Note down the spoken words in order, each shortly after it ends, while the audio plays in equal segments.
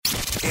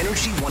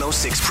Energy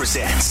 106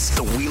 presents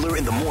the Wheeler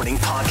in the Morning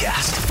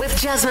podcast with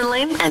Jasmine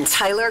Lane and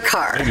Tyler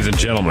Carr. Ladies and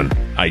gentlemen,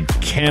 I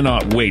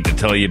cannot wait to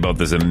tell you about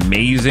this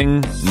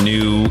amazing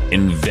new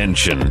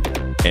invention.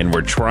 And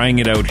we're trying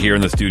it out here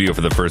in the studio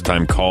for the first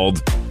time,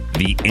 called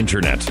the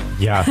internet.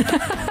 Yeah.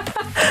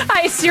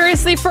 I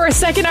seriously, for a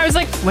second, I was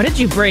like, what did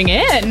you bring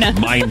in?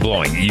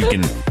 Mind-blowing. You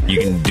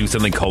can do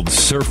something called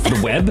surf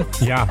the web.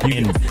 Yeah.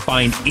 And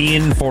find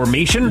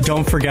information.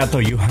 Don't forget, though,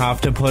 you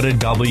have to put a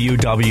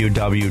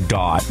www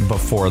dot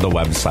before the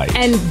website.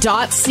 And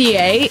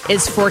 .ca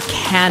is for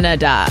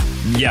Canada.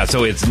 Yeah,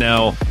 so it's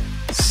now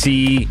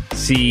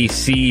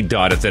CCC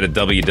dot instead of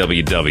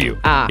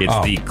www.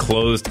 It's the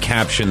Closed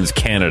Captions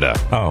Canada.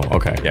 Oh,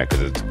 okay. Yeah,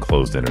 because it's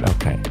closed internet.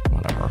 Okay,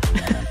 whatever.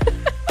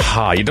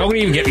 You don't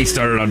even get me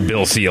started on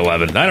Bill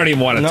C-11. I don't even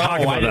want to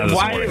talk about that this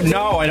morning.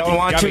 No, I don't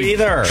want to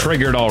either.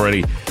 Triggered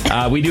already.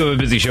 We do have a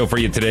busy show for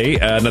you today.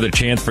 Another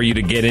chance for you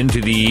to get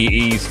into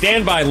the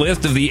standby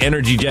list of the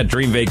Energy Jet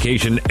Dream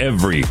Vacation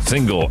every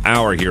single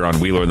hour here on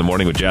Wheeler in the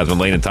Morning with Jasmine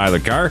Lane and Tyler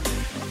Carr.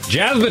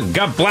 Jasmine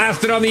got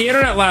blasted on the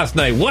internet last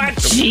night. What?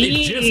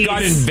 Jeez. It just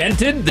got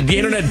invented? The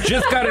internet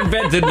just got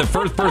invented. The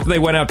first person they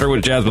went after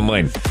was Jasmine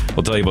Lane.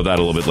 We'll tell you about that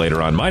a little bit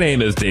later on. My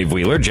name is Dave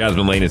Wheeler.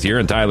 Jasmine Lane is here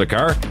and Tyler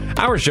Carr.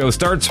 Our show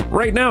starts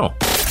right now.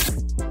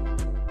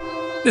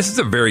 This is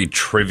a very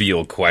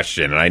trivial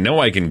question, and I know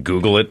I can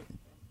Google it,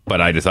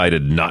 but I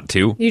decided not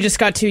to. You just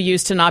got too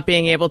used to not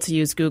being able to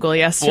use Google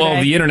yesterday.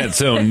 Well, the internet's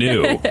so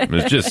new.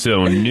 It's just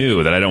so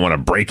new that I don't want to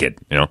break it,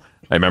 you know?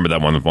 I remember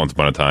that once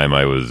upon a time,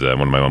 I was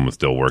when my mom was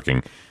still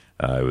working.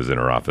 I was in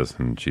her office,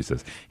 and she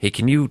says, "Hey,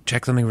 can you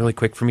check something really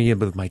quick for me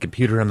with my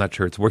computer? I'm not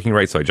sure it's working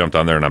right." So I jumped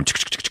on there, and I'm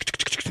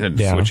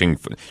switching.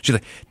 She's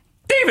like,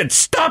 "David,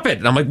 stop it!"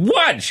 And I'm like,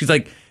 "What?" She's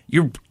like,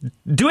 "You're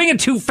doing it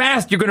too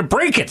fast. You're going to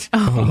break it."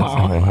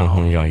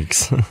 Oh,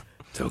 yikes.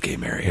 It's okay,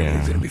 Mary.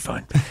 Everything's going to be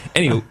fine.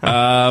 Anywho,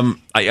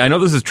 I know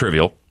this is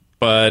trivial,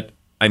 but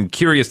I'm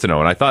curious to know,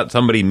 and I thought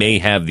somebody may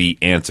have the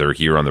answer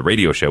here on the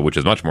radio show, which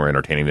is much more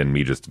entertaining than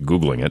me just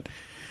Googling it.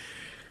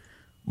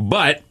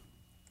 But,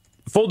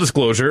 full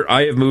disclosure,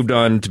 I have moved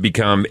on to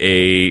become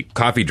a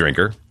coffee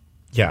drinker.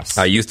 Yes.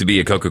 I used to be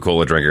a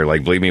Coca-Cola drinker.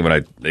 Like, believe me,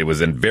 when it was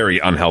a very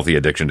unhealthy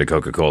addiction to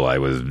Coca-Cola. I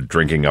was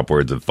drinking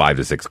upwards of 5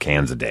 to 6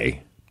 cans a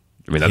day.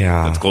 I mean,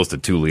 that's close to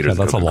 2 liters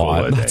of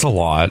Coca-Cola a day. That's a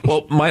lot.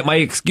 Well, my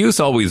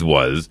excuse always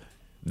was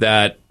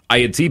that I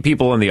had seen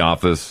people in the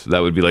office that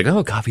would be like,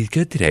 "Oh, coffee's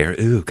good today," or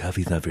 "Ooh,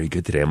 coffee's not very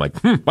good today." I'm like,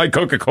 my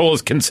Coca-Cola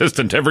is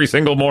consistent every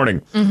single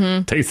morning.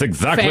 Mm-hmm. Tastes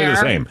exactly the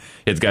same.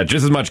 It's got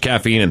just as much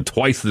caffeine and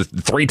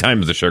 3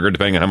 times the sugar,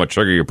 depending on how much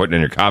sugar you're putting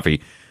in your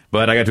coffee.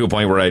 But I got to a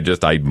point where I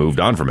moved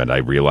on from it. I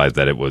realized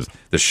that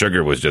the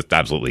sugar was just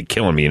absolutely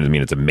killing me. And I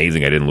mean, it's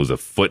amazing I didn't lose a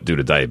foot due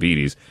to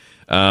diabetes.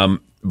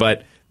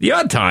 But the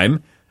odd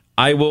time,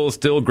 I will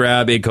still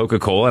grab a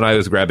Coca-Cola, and I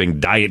was grabbing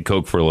Diet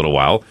Coke for a little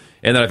while.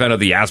 And then I found out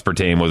the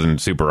aspartame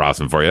wasn't super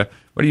awesome for you.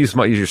 What are you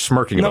you're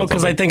smirking about? No,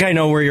 because I think I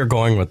know where you're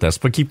going with this,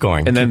 but keep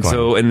going. And then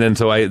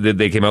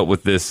they came out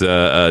with this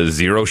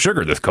zero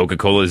sugar, this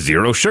Coca-Cola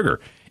zero sugar.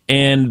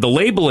 And the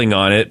labeling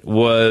on it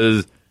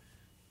was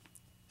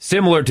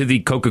similar to the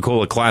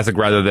Coca-Cola Classic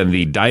rather than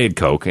the Diet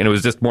Coke. And it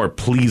was just more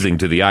pleasing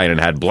to the eye, and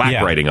it had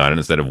black writing on it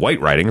instead of white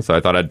writing. So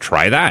I thought I'd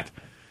try that.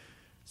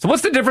 So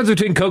what's the difference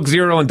between Coke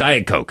Zero and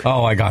Diet Coke?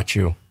 Oh, I got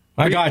you.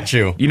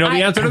 You know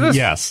the answer to this?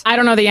 Yes. I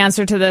don't know the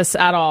answer to this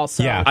at all.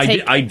 So yeah.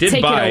 I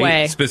did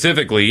buy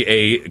specifically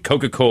a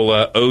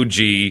Coca-Cola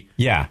OG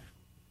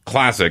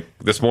Classic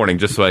this morning,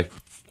 just so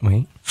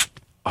Wait.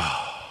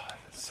 Oh,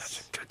 that's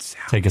such a good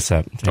sound. Take a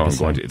sip. It's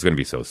going to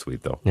be so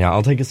sweet, though. Yeah,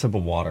 I'll take a sip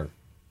of water.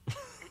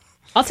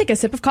 I'll take a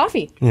sip of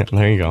coffee. Yeah,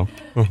 there you go.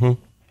 Mm-hmm.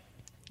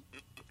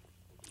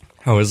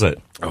 How is it?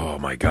 Oh,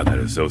 my God, that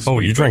is so sweet. Oh,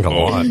 you drank a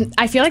lot.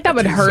 I feel like that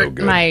would hurt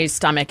my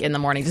stomach in the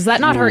morning. Does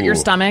that not hurt your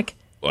stomach?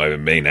 Well,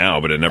 it may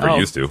now, but it never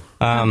used to.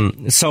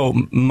 So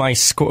my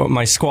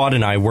squad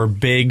and I were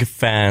big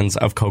fans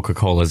of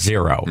Coca-Cola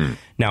Zero.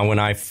 Now, when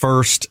I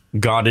first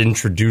got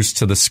introduced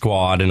to the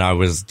squad and I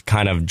was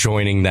kind of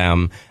joining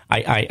them,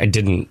 I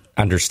didn't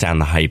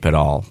understand the hype at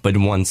all. But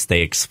once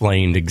they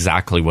explained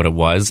exactly what it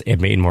was, it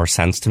made more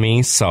sense to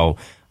me. So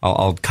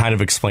I'll kind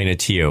of explain it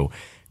to you.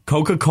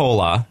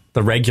 Coca-Cola,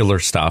 the regular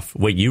stuff,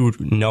 what you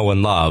know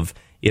and love,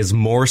 is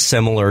more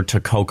similar to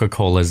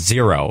Coca-Cola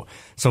Zero.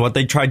 So what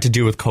they tried to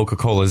do with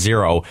Coca-Cola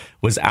Zero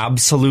was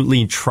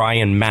absolutely try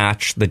and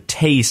match the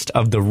taste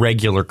of the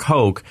regular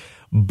Coke,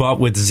 but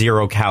with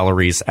 0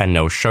 calories and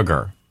no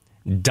sugar.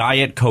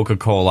 Diet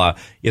Coca-Cola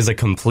is a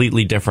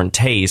completely different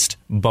taste,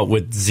 but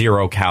with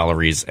 0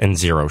 calories and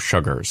 0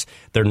 sugars.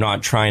 They're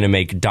not trying to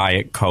make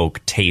Diet Coke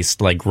taste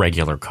like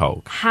regular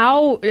Coke.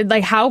 How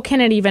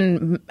can it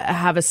even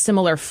have a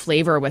similar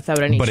flavor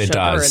without any sugar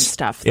and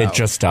stuff, though? It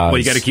just does. Well,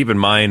 you got to keep in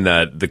mind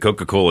that the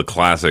Coca-Cola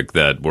Classic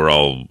that we're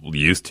all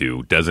used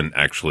to doesn't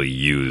actually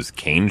use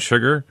cane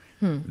sugar.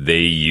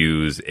 They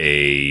use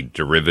a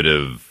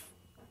derivative,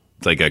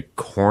 it's like a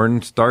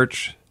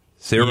cornstarch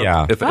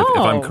syrup, if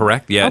I'm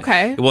correct. Yeah.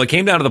 Okay. Well, it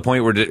came down to the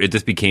point where it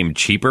just became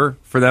cheaper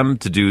for them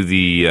to do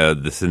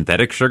the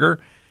synthetic sugar.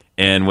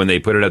 And when they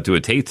put it out to a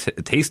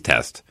taste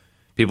test,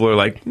 people are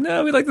like,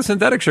 no, we like the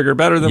synthetic sugar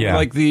better than we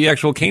like the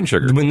actual cane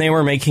sugar. When they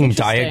were making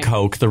Diet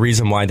Coke, the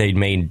reason why they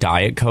made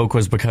Diet Coke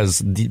was because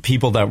the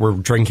people that were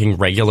drinking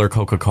regular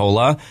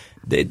Coca-Cola,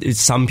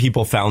 some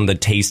people found the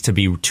taste to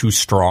be too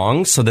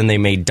strong, so then they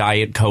made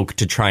Diet Coke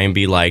to try and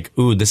be like,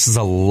 ooh, this is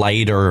a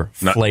lighter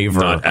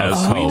flavor of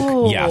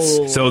Coke.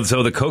 Yes. So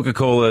the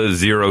Coca-Cola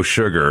Zero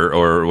Sugar,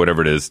 or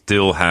whatever it is,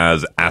 still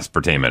has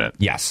aspartame in it?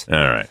 Yes. All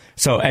right.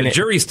 So, and the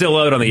jury's still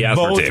out on the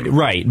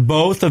aspartame.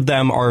 Both of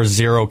them are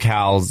 0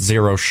 cal,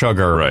 0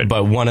 sugar,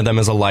 but one of them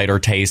is a lighter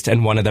taste,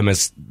 and one of them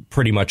is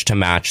pretty much to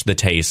match the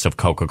taste of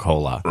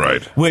Coca-Cola.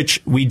 Right.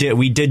 Which we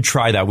did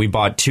try that. We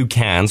bought 2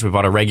 cans. We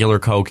bought a regular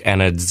Coke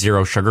and a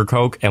 0 sugar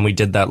Coke, and we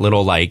did that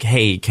little like,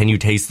 hey, can you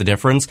taste the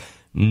difference?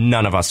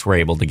 None of us were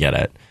able to get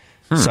it.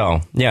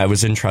 So, yeah, it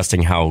was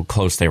interesting how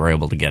close they were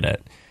able to get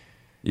it.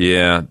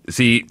 Yeah.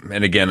 See,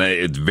 and again,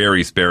 it's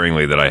very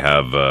sparingly that I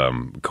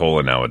have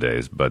cola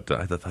nowadays, but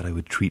I thought I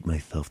would treat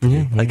myself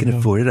today. I can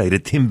afford it. I had a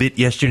Timbit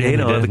yesterday,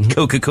 and I'll have a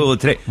Coca-Cola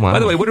today. Wow. By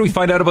the way, what did we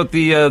find out about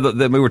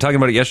the we were talking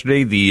about it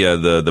yesterday,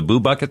 the Boo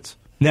Buckets?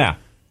 Yeah.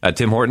 At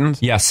Tim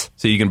Hortons? Yes.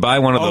 So you can buy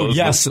one of those. Oh,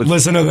 yes.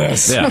 Listen to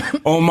this. Yeah.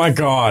 Oh, my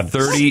God.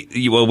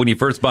 30. Well, when you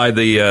first buy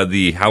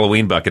the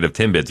Halloween bucket of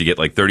Timbits, you get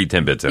like 30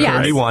 Timbits in it, right?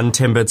 31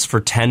 Timbits for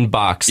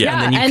 $10. Yeah,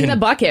 and then you can, the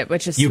bucket,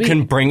 which is you sweet.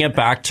 can bring it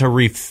back to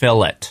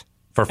refill it.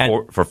 For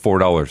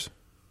 $4.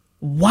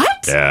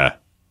 What? Yeah.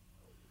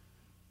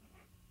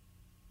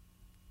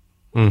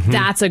 Mm-hmm.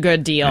 That's a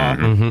good deal.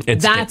 Mm-hmm.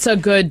 That's a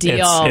good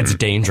deal. It's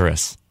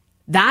dangerous.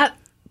 That.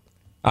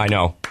 I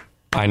know.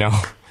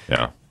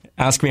 Yeah.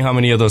 Ask me how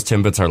many of those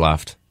Timbits are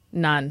left.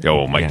 None.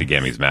 Oh, Mike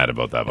DeGami's mad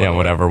about that. Yeah,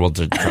 whatever. We'll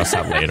address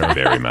that later.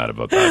 Very mad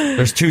about that.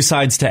 There's 2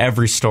 sides to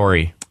every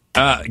story.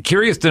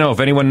 Curious to know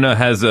if anyone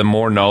has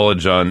more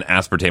knowledge on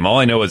aspartame. All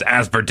I know is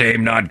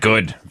aspartame not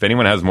good. If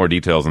anyone has more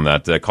details on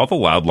that, call the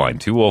Loud Line,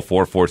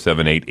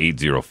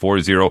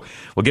 204-478-8040.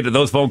 We'll get to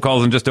those phone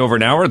calls in just over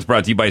an hour. It's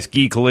brought to you by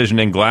Ski Collision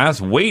and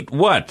Glass. Wait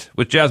what?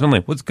 With Jasmine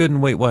Lee. What's good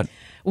and wait what?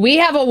 We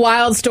have a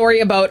wild story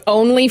about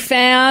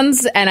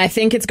OnlyFans, and I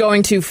think it's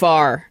going too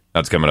far.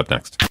 That's coming up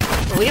next.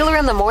 Wheeler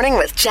in the Morning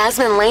with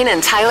Jasmine Lane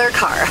and Tyler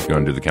Carr. You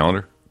want to do the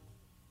calendar?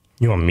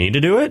 You want me to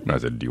do it? No, I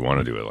said, do you want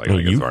to do it? Like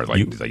you, as far as like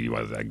you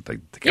want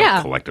to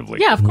count collectively?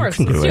 Yeah, of course.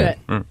 Let's do it.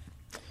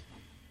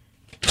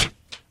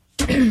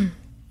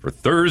 For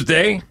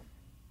Thursday,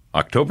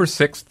 October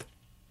 6th,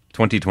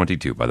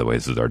 2022. By the way,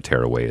 this is our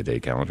Tearaway a Day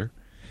calendar.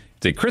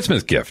 It's a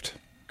Christmas gift,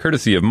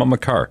 courtesy of Mama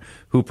Carr,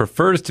 who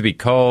prefers to be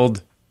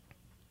called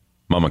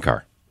Mama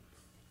Carr.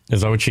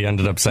 Is that what she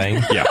ended up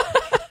saying? Yeah.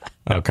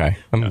 Okay.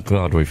 I'm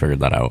glad we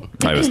figured that out.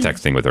 I was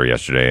texting with her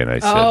yesterday, and I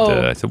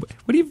said,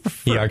 what do you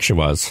prefer? He actually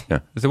was. Yeah.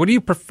 I said, what do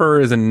you prefer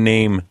as a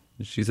name?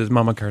 She says,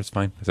 Mama Carr's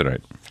fine. I said, all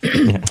right.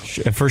 Yeah.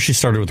 At first, she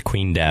started with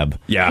Queen Deb.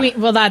 Yeah.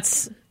 Well,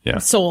 that's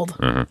sold.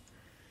 Mm-hmm.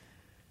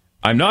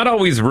 I'm not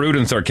always rude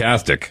and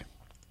sarcastic.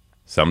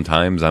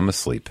 Sometimes I'm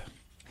asleep.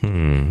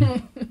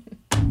 Okay.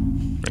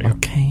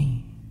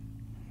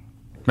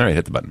 All right,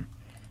 hit the button.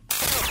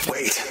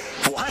 Wait,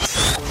 what?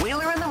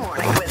 Wheeler in the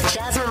Morning with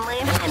Jasmine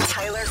Lane and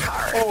Tyler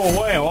Carr.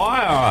 Oh, wait,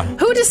 why?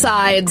 Who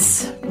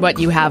decides what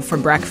you have for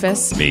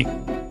breakfast? Me.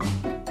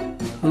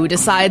 Who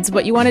decides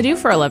what you want to do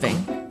for a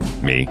living?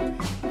 Me.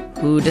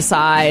 Who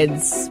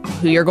decides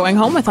who you're going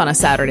home with on a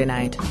Saturday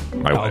night?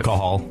 My wife.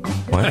 Alcohol.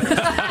 What?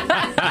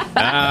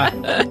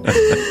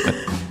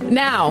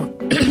 Now,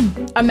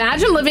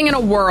 imagine living in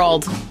a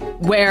world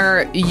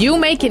where you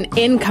make an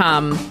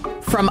income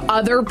from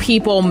other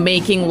people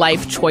making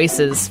life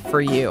choices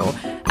for you.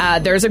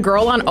 There's a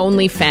girl on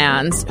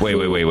OnlyFans.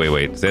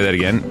 Wait. Say that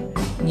again.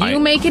 You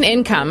make an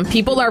income.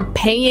 People are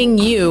paying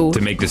you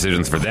to make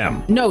decisions for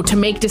them. No, to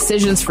make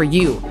decisions for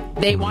you.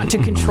 They want to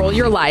control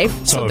your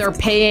life, so they're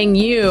paying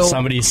you.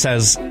 Somebody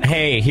says,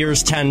 hey,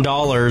 here's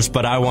 $10,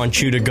 but I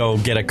want you to go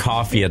get a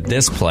coffee at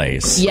this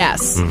place.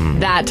 Yes,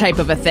 that type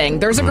of a thing.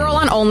 There's a girl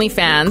on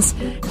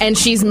OnlyFans, and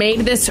she's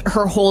made this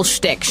her whole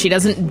shtick. She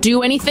doesn't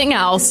do anything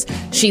else.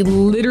 She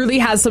literally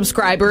has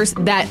subscribers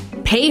that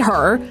pay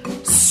her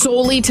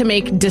solely to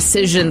make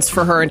decisions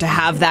for her and to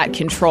have that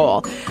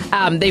control.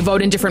 They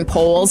vote in different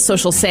polls, so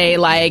she'll say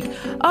like,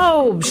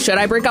 oh, should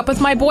I break up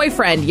with my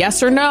boyfriend?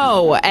 Yes or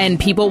no? And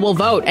people will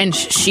vote, and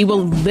she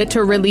will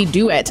literally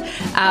do it.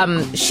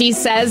 She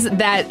says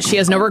that she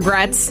has no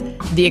regrets.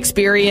 The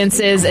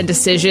experiences and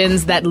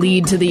decisions that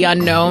lead to the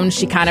unknown,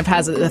 she kind of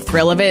has the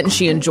thrill of it and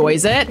she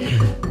enjoys it.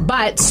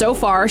 But so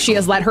far, she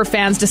has let her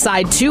fans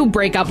decide to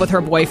break up with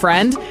her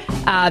boyfriend.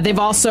 They've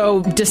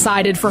also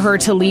decided for her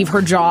to leave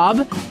her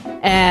job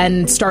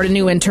and start a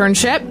new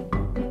internship.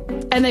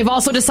 And they've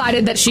also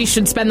decided that she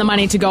should spend the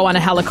money to go on a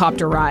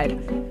helicopter ride.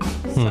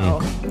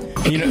 So...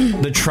 You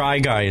know, the Try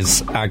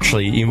Guys,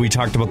 actually, we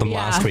talked about them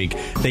last week.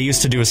 They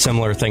used to do a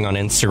similar thing on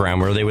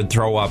Instagram where they would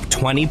throw up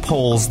 20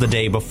 polls the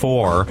day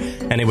before,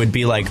 and it would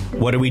be like,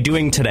 what are we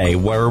doing today?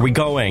 Where are we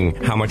going?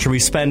 How much are we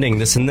spending?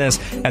 This and this.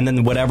 And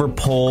then whatever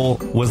poll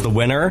was the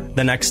winner,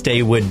 the next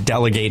day would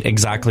delegate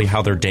exactly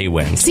how their day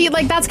went. See,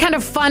 like, that's kind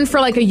of fun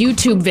for, like, a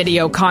YouTube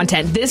video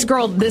content. This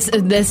girl, this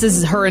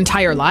is her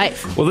entire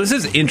life. Well, this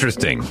is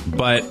interesting,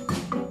 but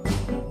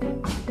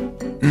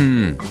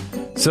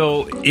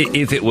So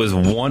if it was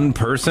one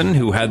person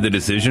who had the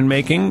decision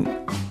making,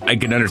 I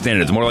can understand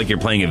it. It's more like you're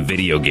playing a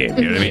video game.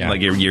 You know what I mean? Yeah.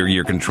 Like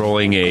you're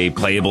controlling a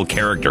playable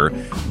character.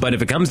 But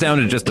if it comes down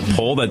to just a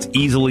poll, that's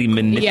easily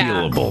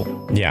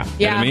manipulable. Yeah.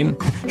 You know what I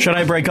mean? Should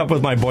I break up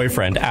with my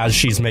boyfriend as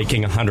she's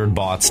making 100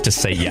 bots to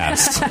say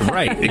yes?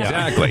 Right, exactly. You know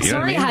what I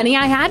Sorry, mean? honey,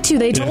 I had to.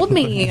 They told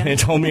me. They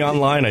told me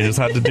online. I just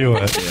had to do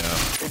it.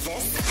 This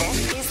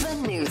is the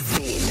news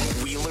feed.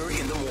 Wheeler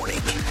in the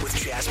morning with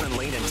Jasmine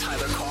Lane and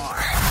Tyler Carr.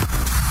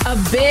 A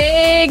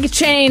big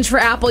change for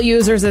Apple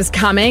users is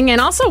coming,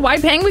 and also why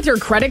paying with your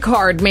credit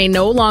card may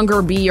no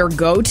longer be your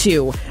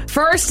go-to.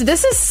 First,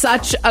 this is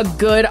such a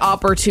good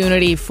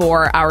opportunity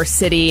for our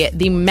city.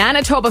 The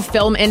Manitoba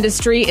film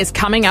industry is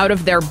coming out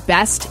of their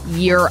best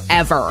year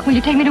ever. Will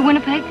you take me to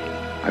Winnipeg?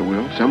 I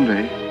will,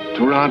 someday.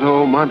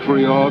 Toronto,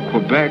 Montreal,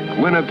 Quebec,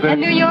 Winnipeg.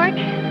 And New York?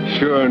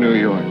 Sure, New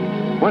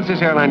York. Once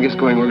this airline gets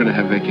going, we're going to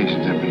have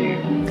vacations every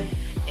year.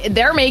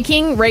 They're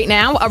making right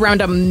now around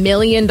 $1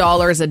 million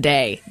a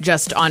day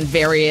just on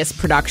various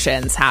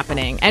productions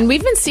happening. And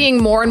we've been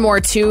seeing more and more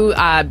too.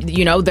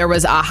 There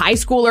was a high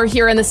schooler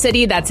here in the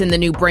city that's in the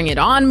new Bring It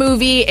On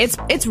movie.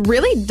 It's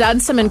really done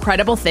some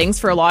incredible things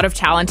for a lot of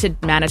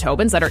talented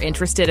Manitobans that are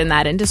interested in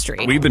that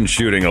industry. We've been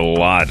shooting a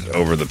lot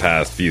over the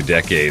past few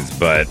decades,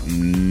 but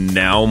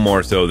now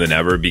more so than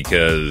ever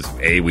because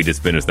A, we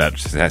just finished that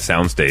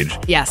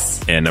soundstage.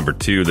 Yes. And number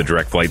two, the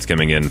direct flights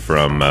coming in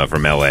from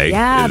LA.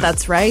 Yeah, is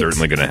that's right.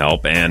 Certainly going to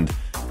help. And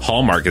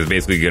Hallmark is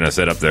basically going to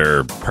set up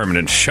their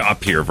permanent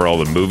shop here for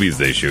all the movies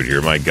they shoot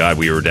here. My God,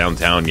 we were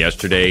downtown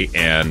yesterday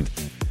and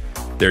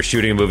they're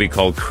shooting a movie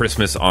called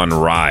Christmas on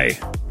Rye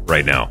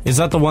right now. Is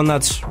that the one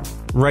that's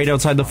right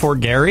outside the Fort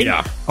Garry?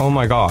 Yeah. Oh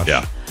my gosh.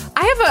 Yeah.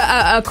 I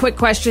have a quick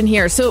question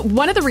here. So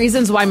one of the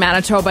reasons why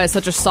Manitoba is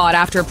such a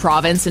sought-after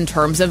province in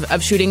terms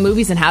of shooting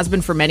movies and has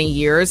been for many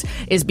years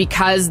is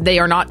because they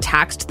are not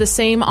taxed the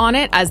same on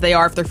it as they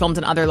are if they're filmed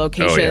in other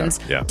locations.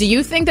 Oh, yeah. Do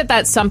you think that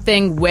that's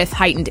something with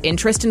heightened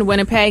interest in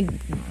Winnipeg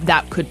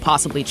that could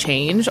possibly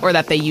change or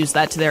that they use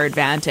that to their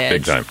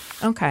advantage? Big time.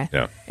 Okay.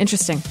 Yeah.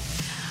 Interesting.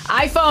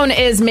 iPhone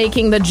is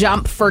making the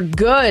jump for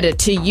good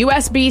to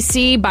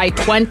USB-C by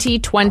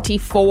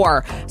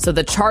 2024. So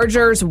the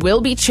chargers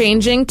will be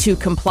changing to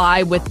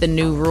comply with the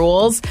new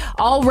rules.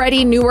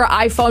 Already newer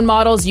iPhone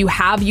models, you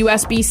have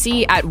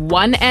USB-C at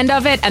one end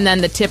of it and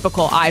then the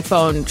typical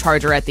iPhone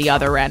charger at the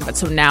other end. But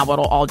so now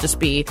it'll all just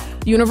be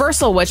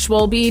universal, which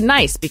will be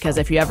nice because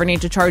if you ever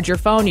need to charge your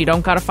phone, you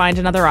don't got to find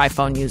another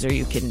iPhone user.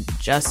 You can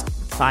just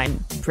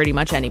find pretty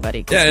much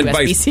anybody because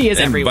USB-C is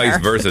everywhere. And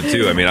vice versa,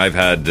 too. I mean, I've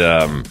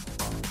had...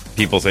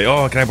 people say,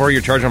 "Oh, can I borrow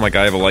your charger?" I'm like,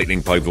 "I have a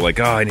lightning plug." They're like,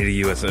 "Oh, I need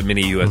a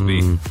mini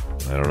USB."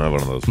 I don't have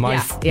one of those.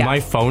 My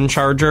phone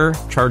charger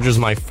charges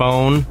my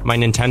phone, my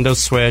Nintendo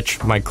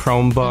Switch, my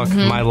Chromebook,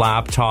 my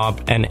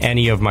laptop, and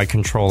any of my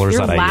controllers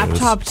Your that I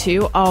use. laptop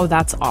too? Oh,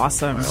 that's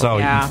awesome. So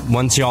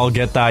once y'all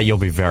get that, you'll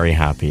be very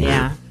happy.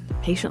 Yeah.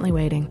 Patiently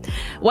waiting.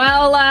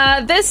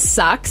 Well, this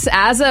sucks.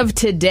 As of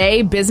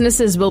today,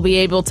 businesses will be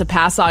able to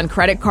pass on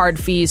credit card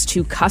fees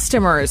to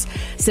customers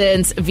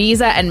since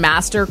Visa and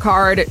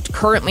MasterCard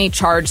currently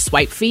charge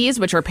swipe fees,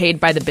 which are paid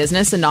by the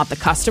business and not the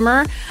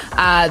customer.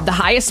 The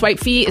highest swipe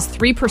fee is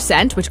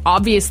 3%, which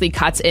obviously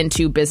cuts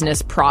into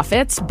business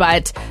profits,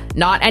 but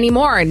not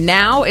anymore.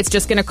 Now it's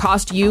just going to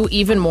cost you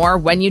even more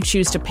when you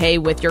choose to pay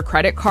with your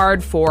credit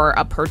card for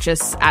a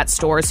purchase at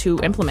stores who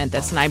implement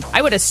this. And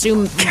I would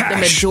assume the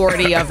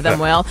majority of them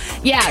will.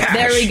 Yeah, Cash.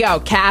 There we go.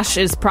 Cash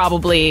is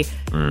probably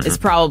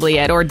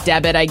it, or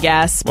debit, I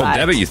guess. Well, but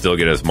debit, you still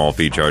get a small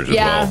fee charge as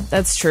well. yeah,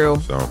 that's true.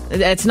 So.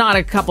 It's not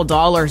a couple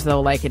dollars though,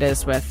 like it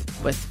is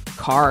with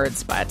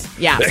cards. But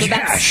yeah,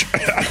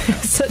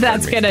 so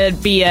that's going to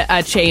be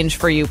a change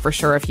for you for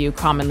sure if you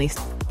commonly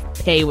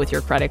pay with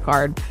your credit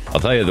card. I'll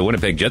tell you, the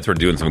Winnipeg Jets were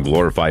doing some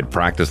glorified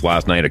practice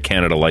last night at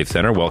Canada Life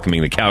Centre,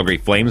 welcoming the Calgary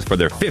Flames for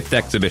their 5th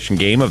exhibition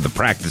game of the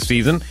practice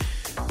season.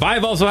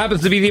 5 also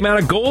happens to be the amount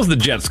of goals the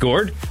Jets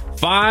scored.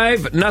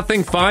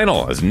 5-0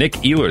 final as Nick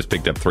Ehlers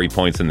picked up 3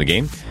 points in the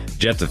game.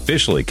 Jets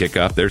officially kick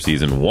off their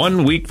season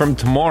 1 week from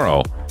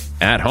tomorrow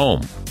at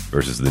home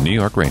versus the New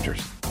York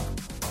Rangers.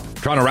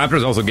 Toronto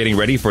Raptors also getting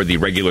ready for the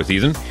regular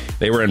season.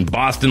 They were in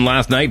Boston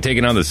last night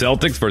taking on the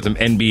Celtics for some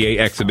NBA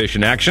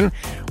exhibition action.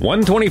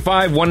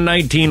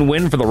 125-119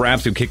 win for the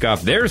Raps, who kick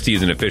off their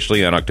season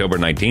officially on October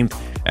 19th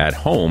at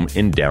home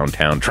in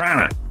downtown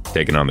Toronto,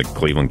 taking on the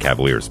Cleveland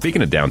Cavaliers.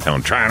 Speaking of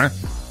downtown Toronto,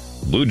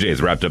 Blue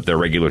Jays wrapped up their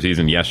regular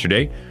season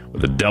yesterday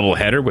with a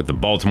doubleheader with the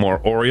Baltimore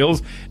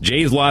Orioles.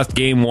 Jays lost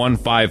Game 1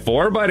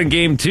 5-4, but in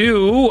Game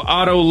 2,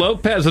 Otto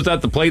Lopez was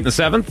at the plate in the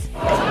 7th.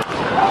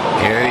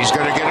 And he's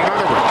going to get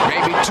another one,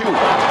 maybe 2.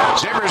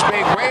 Zimmer's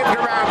being waved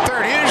around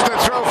third. Here's the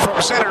throw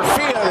from center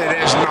field. It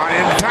is not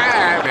in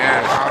time,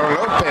 and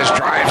Otto Lopez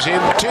drives in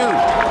 2.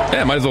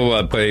 Yeah, might as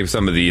well play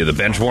some of the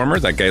bench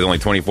warmers. That guy's only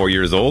 24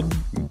 years old,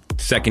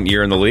 second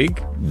year in the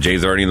league.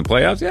 Jays already in the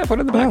playoffs. Yeah,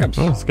 put in the backups.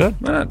 Oh, that's good.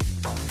 Why not?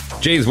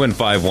 Jays win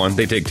 5-1.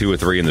 They take 2 or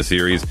 3 in the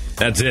series.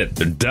 That's it.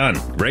 They're done.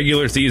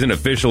 Regular season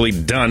officially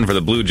done for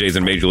the Blue Jays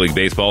in Major League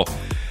Baseball.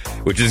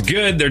 which is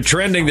good. They're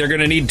trending. They're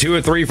going to need 2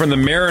 or 3 from the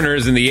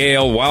Mariners in the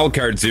AL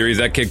Wildcard Series.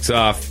 That kicks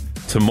off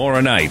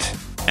tomorrow night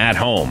at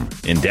home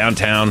in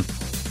downtown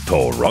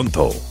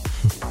Toronto.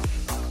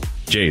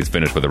 Jays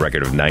finished with a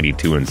record of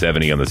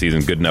 92-70 on the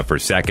season, good enough for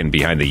second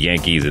behind the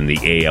Yankees in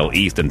the AL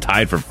East and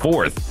tied for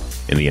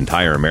 4th in the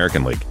entire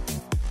American League.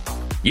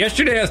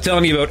 Yesterday, I was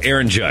telling you about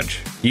Aaron Judge.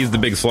 He's the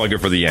big slugger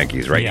for the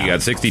Yankees, right? Yeah. He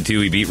got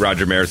 62. He beat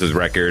Roger Maris's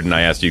record, and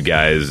I asked you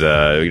guys,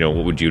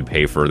 what would you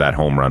pay for that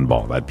home run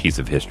ball, that piece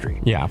of history?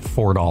 Yeah,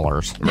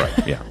 $4.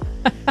 Right, yeah.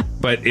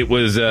 But it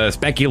was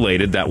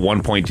speculated that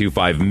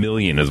 $1.25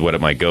 million is what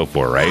it might go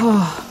for, right?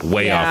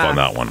 Way off on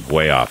that one.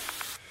 Way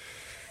off.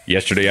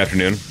 Yesterday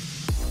afternoon.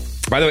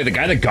 By the way, the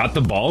guy that got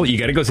the ball, you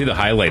got to go see the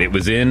highlight. It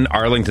was in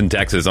Arlington,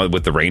 Texas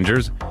with the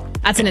Rangers.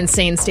 That's an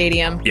insane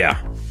stadium.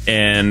 Yeah.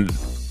 And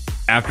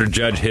after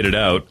Judge hit it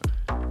out,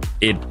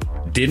 it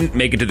didn't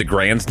make it to the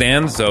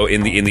grandstand. So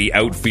in the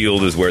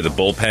outfield is where the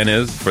bullpen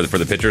is for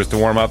the pitchers to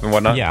warm up and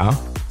whatnot. Yeah.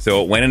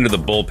 So it went into the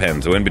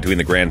bullpen, so in between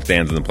the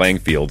grandstands and the playing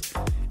field,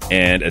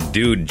 and a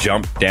dude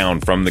jumped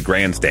down from the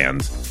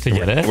grandstands. To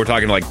get it? We're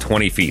talking like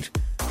 20 feet.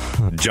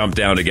 Jumped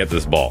down to get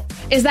this ball.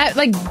 Is that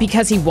like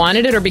because he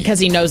wanted it or because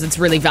he knows it's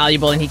really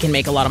valuable and he can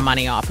make a lot of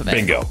money off of it?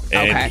 Bingo.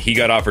 And he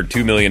got offered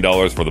 $2 million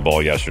for the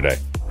ball yesterday,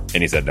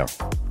 and he said no.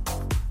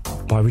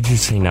 Why would you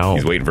say no?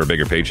 He's waiting for a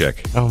bigger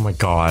paycheck. Oh, my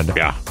God.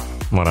 Yeah.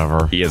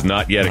 Whatever. He has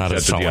not yet That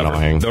is accepted so the offer.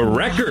 annoying. The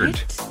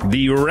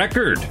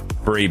record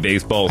for a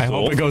baseball I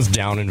sold. hope it goes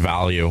down in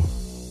value.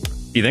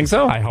 You think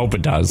so? I hope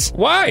it does.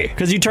 Why?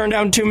 Because you turned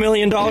down $2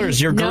 million.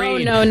 You're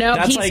greedy. No.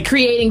 That's He's like,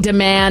 creating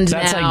demand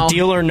that's now. like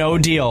deal or no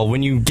deal.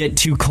 When you get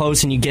too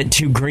close and you get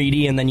too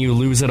greedy and then you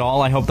lose it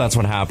all, I hope that's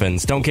what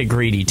happens. Don't get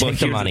greedy. Take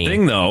the money.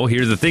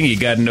 Here's the thing. You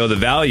got to know the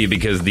value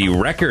because the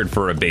record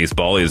for a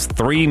baseball is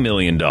 $3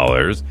 million.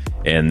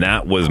 And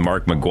that was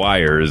Mark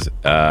McGwire's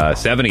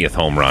 70th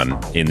home run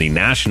in the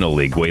National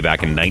League way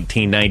back in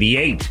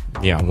 1998.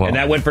 Yeah, well, and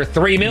that went for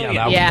 $3 million.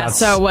 Yeah,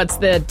 so what's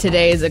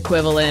today's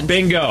equivalent?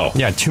 Bingo.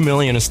 Yeah, $2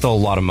 million is still a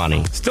lot of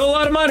money. Still a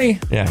lot of money.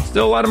 Yeah.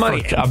 Still a lot of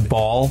money. For a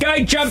ball.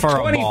 Guy jumped for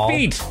 20 a ball.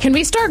 feet. Can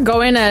we start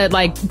going to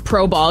like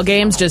pro ball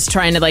games, just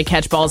trying to like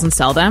catch balls and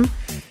sell them?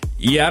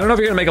 Yeah, I don't know if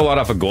you're going to make a lot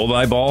off a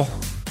gold-eye ball.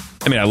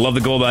 I mean, I love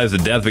the gold eyes to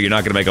death, but you're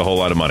not going to make a whole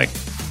lot of money.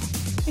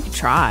 We could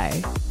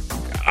try.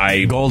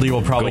 Goldie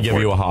will probably give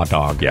you a hot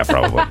dog. Yeah,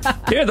 probably.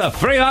 Here's a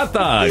free hot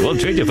dog. We'll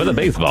treat you for the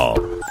baseball.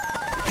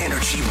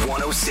 Energy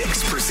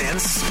 106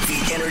 presents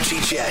the Energy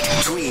Jet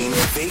Dream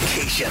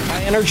Vacation.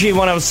 Hi, Energy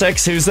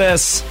 106. Who's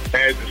this?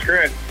 Hey, this is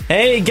Chris.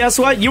 Hey, guess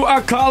what? You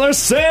are caller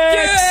 6!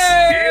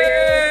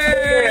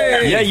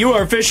 Yeah, you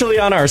are officially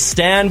on our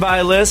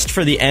standby list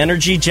for the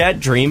Energy Jet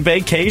Dream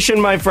Vacation,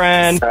 my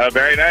friend.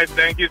 Very nice.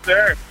 Thank you,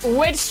 sir.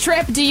 Which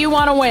trip do you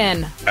want to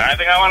win? I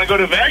think I want to go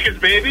to Vegas,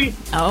 baby.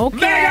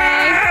 Okay.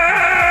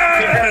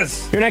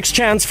 Your next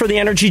chance for the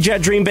Energy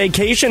Jet Dream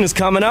Vacation is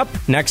coming up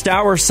next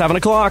hour, 7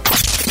 o'clock.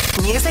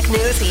 Music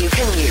news you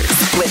can use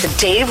with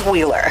Dave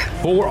Wheeler.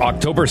 For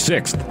October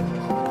 6th,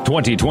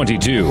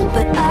 2022.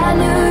 But I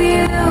knew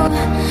you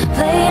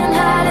playing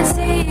hide and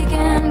seek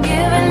and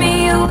giving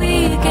me a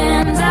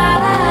weekend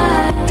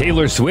eye.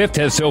 Taylor Swift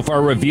has so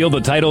far revealed the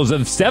titles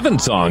of 7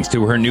 songs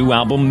to her new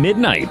album,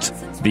 Midnight.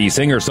 The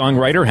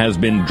singer-songwriter has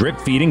been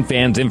drip-feeding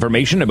fans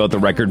information about the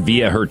record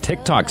via her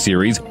TikTok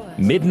series,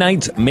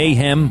 Midnight's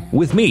Mayhem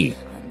with Me,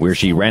 where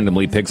she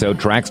randomly picks out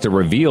tracks to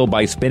reveal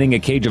by spinning a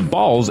cage of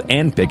balls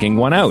and picking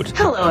one out.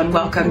 Hello and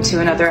welcome to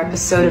another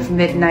episode of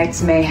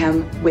Midnight's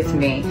Mayhem with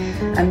me.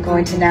 I'm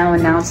going to now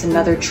announce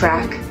another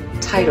track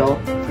title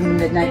from the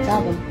Midnight's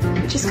album,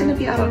 which is going to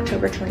be out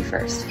October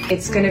 21st.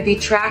 It's going to be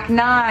track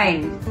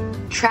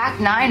 9. Track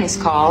 9 is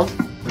called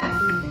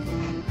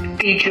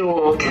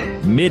Bejeweled.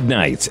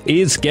 Midnight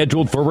is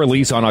scheduled for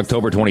release on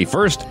October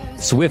 21st.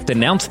 Swift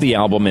announced the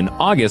album in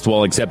August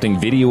while accepting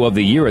Video of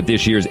the Year at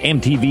this year's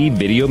MTV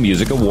Video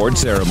Music Awards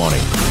ceremony.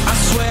 I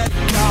swear to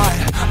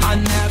God, I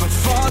never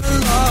fall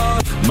in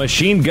love.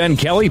 Machine Gun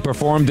Kelly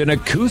performed an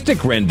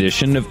acoustic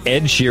rendition of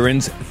Ed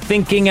Sheeran's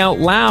Thinking Out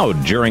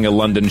Loud during a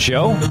London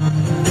show.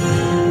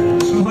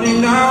 Somebody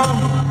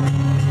now.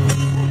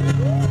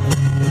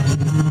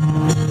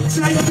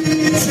 Take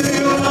me to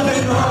your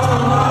loving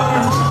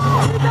arms.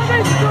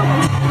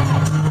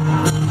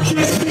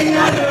 Kiss me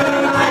under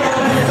like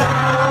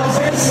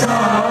 1,000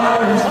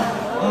 stars.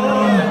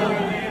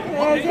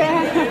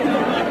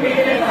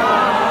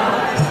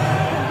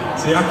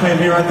 See, I came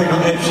here, I think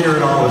I'm Ed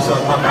Sheeran all of a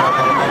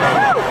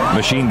sudden.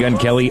 Machine Gun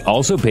Kelly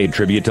also paid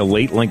tribute to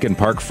late Linkin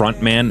Park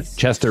frontman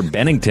Chester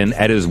Bennington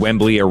at his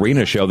Wembley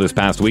Arena show this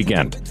past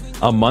weekend.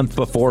 A month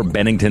before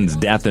Bennington's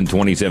death in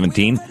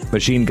 2017,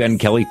 Machine Gun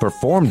Kelly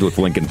performed with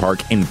Linkin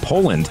Park in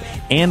Poland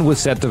and was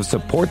set to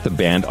support the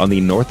band on the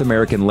North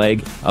American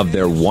leg of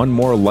their One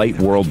More Light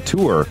World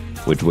Tour,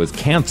 which was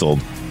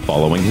canceled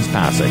following his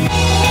passing. Your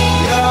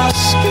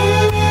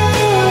skin,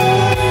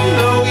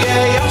 oh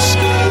yeah, your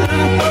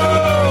skin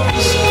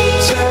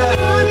goes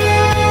turning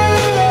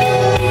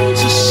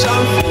to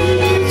something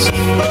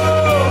beautiful.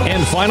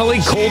 And finally,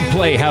 Coldplay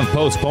Coldplay have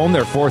postponed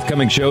their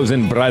forthcoming shows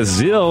in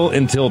Brazil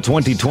until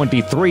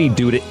 2023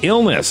 due to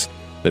illness.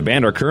 The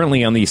band are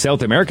currently on the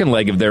South American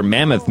leg of their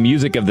Mammoth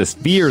Music of the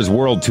Spheres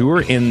World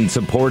Tour in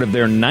support of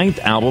their 9th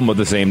album of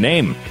the same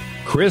name.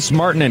 Chris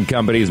Martin and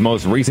Company's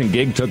most recent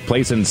gig took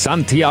place in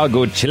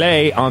Santiago,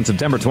 Chile on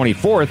September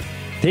 24th.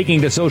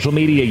 Taking to social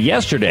media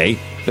yesterday,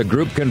 the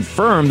group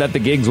confirmed that the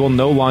gigs will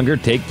no longer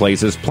take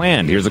place as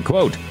planned. Here's a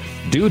quote.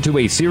 Due to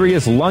a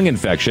serious lung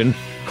infection,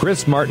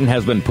 Chris Martin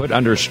has been put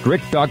under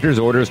strict doctor's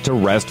orders to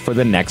rest for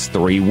the next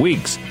 3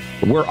 weeks.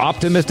 We're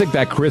optimistic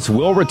that Chris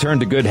will return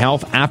to good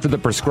health after the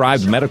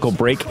prescribed medical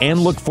break and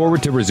look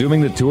forward to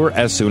resuming the tour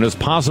as soon as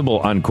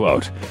possible,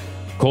 unquote.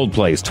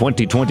 Coldplay's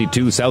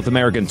 2022 South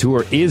American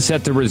tour is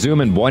set to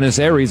resume in Buenos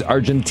Aires,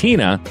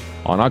 Argentina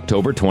on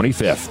October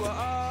 25th.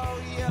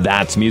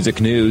 That's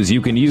music news you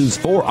can use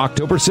for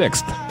October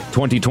 6th,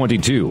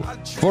 2022.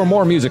 For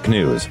more music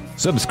news,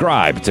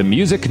 subscribe to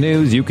Music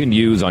News You Can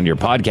Use on your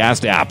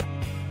podcast app.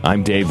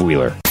 I'm Dave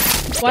Wheeler.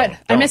 What?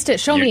 I missed it.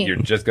 Show me. You're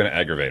just going to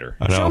aggravate her.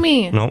 Show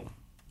me. No.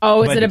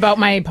 Oh, is it about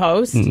my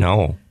post?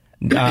 No.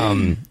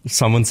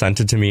 Someone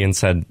sent it to me and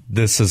said,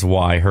 this is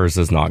why hers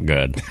is not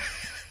good.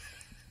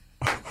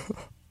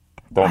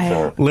 Don't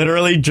show her.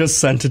 Literally just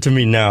sent it to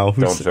me now.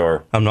 Don't show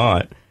her. I'm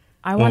not.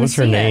 I What want to was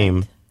see her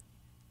name?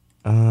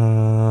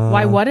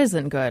 Why? What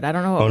isn't good? I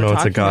don't know what we're it's a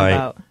talking guy.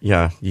 about.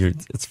 Yeah,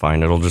 it's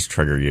fine. It'll just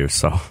trigger you.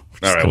 So we're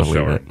just All right, gonna we'll show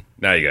leave her. it.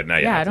 Now you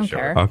got. Yeah, I have to don't show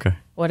care. her. Okay.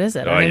 What is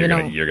it? Oh, I don't even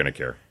know. you're gonna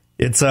care.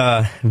 It's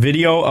a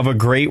video of a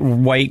great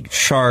white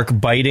shark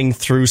biting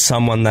through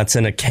someone that's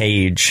in a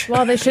cage.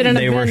 Well, they shouldn't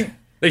have been.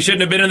 They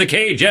shouldn't have been in the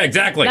cage. Yeah,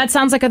 exactly. That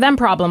sounds like a them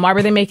problem. Why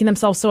were they making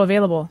themselves so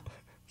available?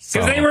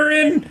 Because they were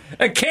in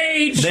a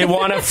cage. They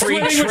want a free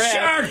swimming trip. with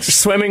sharks.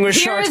 Swimming with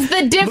Here's sharks.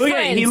 the difference. Look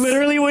at, he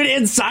literally went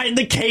inside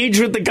the cage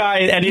with the guy,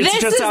 and it's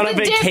This just is on a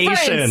the vacation.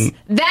 difference.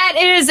 That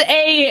is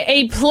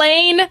a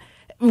plain,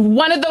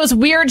 one of those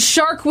weird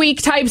Shark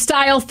Week type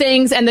style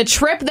things, and the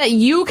trip that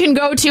you can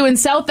go to in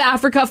South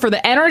Africa for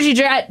the Energy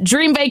Jet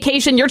Dream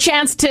Vacation, your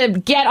chance to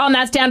get on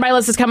that standby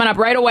list is coming up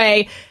right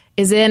away,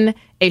 is in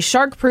a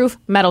shark-proof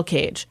metal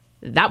cage.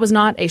 That was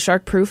not a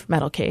shark-proof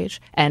metal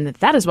cage, and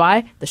that is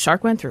why the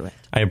shark went through it.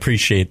 I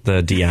appreciate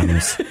the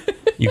DMs.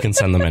 You can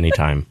send them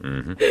anytime.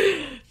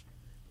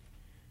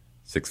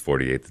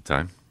 6:48 the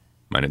time.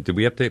 Did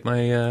we update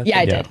my... Yeah,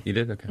 I did. You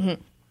did? Okay.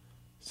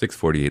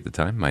 6:48 the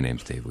time. My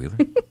name's Dave Wheeler.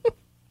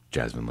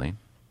 Jasmine Lane.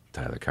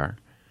 Tyler Carr.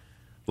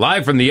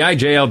 Live from the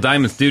IJL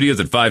Diamond Studios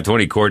at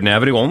 520 Corden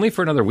Avenue. Only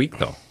for another week,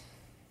 though.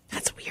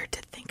 That's weird to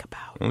think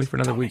about. Only for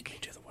another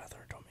week.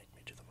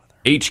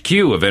 HQ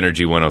of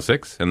Energy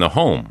 106 and the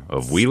home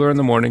of Wheeler in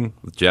the Morning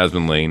with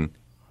Jasmine Lane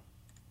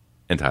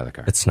and Tyler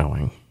Carr. It's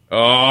snowing.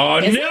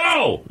 Oh,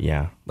 no!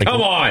 Yeah. Come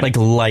on! Like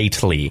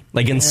lightly.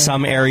 Like in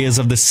some areas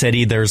of the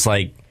city, there's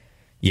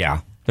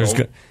there's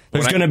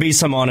going to be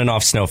some on and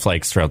off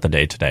snowflakes throughout the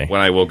day today. When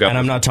I woke up... And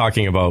I'm not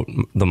talking about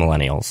the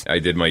millennials. I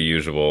did my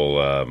usual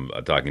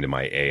talking to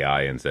my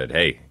AI and said,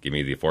 hey, give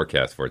me the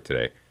forecast for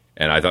today.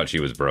 And I thought she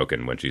was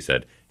broken when she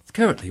said, it's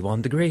currently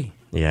 1 degree.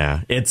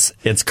 Yeah, it's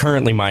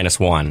currently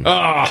 -1.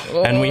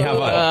 Oh. And we have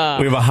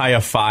a high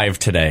of 5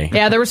 today.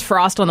 Yeah, there was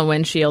frost on the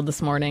windshield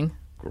this morning.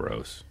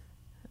 Gross.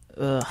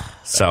 Ugh.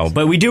 So,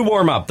 but we do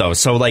warm up though.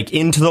 So like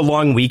into the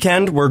long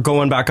weekend, we're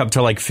going back up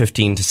to like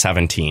 15 to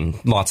 17.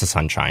 Lots of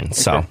sunshine.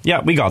 So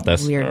yeah, we got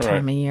this. Weird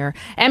time of year.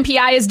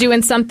 MPI is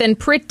doing something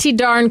pretty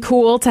darn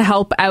cool to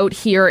help out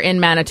here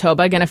in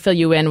Manitoba. Going to fill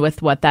you in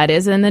with what that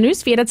is in the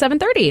newsfeed at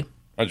 7:30.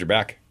 How's your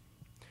back?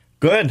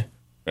 Good.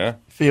 Yeah.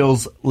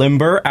 Feels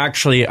limber.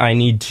 Actually, I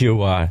need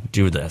to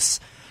do this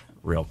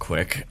real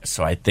quick.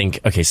 So I think,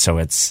 okay, so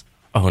it's,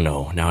 oh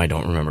no, now I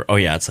don't remember. Oh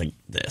yeah, it's like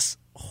this.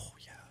 Oh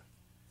yeah.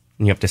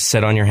 And you have to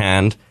sit on your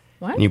hand.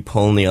 What? And you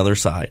pull on the other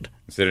side.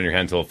 Sit on your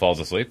hand until it falls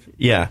asleep?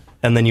 Yeah.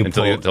 And then you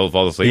until pull. Until it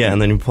falls asleep? Yeah,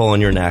 and then you pull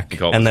on your neck.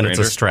 And then it's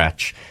a stranger?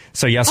 stretch.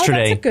 So yesterday.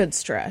 Oh, that's a good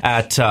stretch.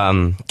 At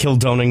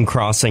Kildonan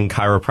Crossing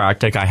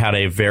Chiropractic, I had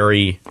a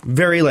very,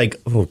 very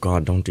oh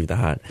God, don't do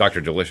that.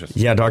 Dr. Delicious.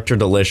 Yeah, Dr.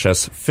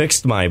 Delicious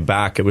fixed my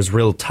back. It was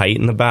real tight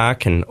in the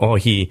back, and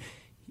he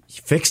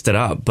fixed it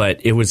up. But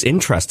it was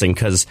interesting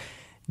because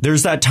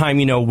there's that time,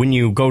 when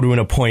you go to an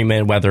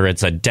appointment, whether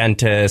it's a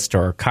dentist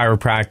or a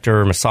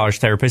chiropractor or massage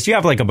therapist, you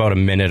have like about a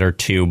minute or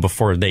two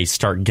before they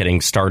start getting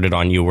started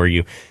on you where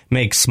you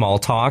make small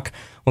talk.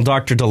 Well,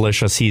 Dr.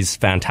 Delicious, he's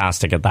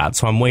fantastic at that.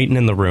 So I'm waiting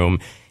in the room.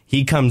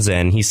 He comes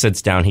in, he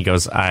sits down, he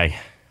goes,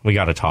 we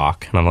got to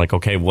talk. And I'm like,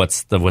 okay,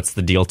 what's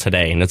the deal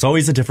today? And it's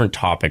always a different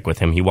topic with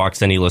him. He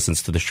walks in, he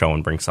listens to the show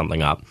and brings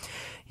something up.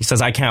 He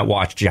says, I can't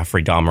watch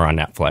Jeffrey Dahmer on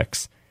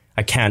Netflix.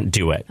 I can't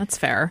do it. That's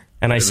fair.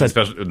 And I said,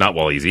 not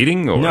while he's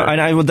eating? Or? No,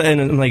 and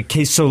I'm like,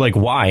 okay, so like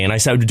why? And I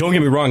said, don't get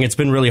me wrong, it's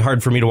been really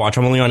hard for me to watch.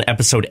 I'm only on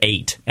episode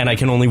 8, and I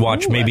can only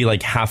watch maybe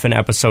like half an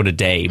episode a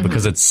day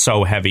because it's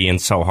so heavy and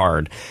so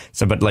hard.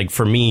 So, but like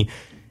for me,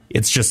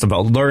 it's just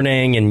about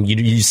learning, and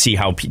you see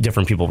how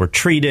different people were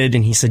treated.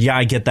 And he said, yeah,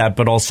 I get that,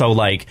 but also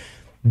like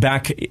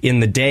back in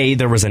the day,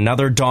 there was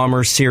another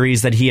Dahmer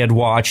series that he had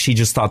watched. He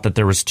just thought that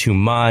there was too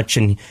much,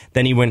 and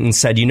then he went and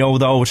said,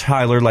 though,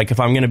 Tyler, like if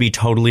I'm going to be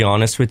totally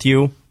honest with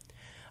you,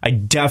 I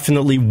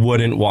definitely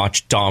wouldn't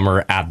watch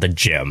Dahmer at the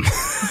gym.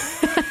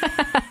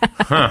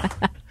 Huh.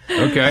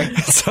 Okay.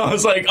 So I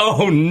was like,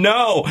 oh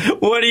no,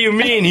 what do you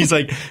mean? He's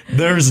like,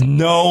 there's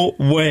no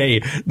way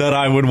that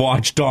I would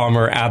watch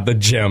Dahmer at the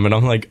gym. And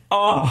I'm like,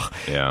 oh,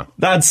 yeah,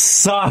 that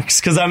sucks,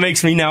 because that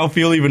makes me now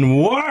feel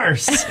even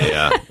worse.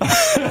 Yeah.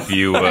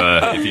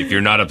 If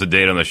you're not up to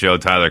date on the show,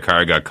 Tyler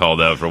Carr got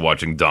called out for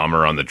watching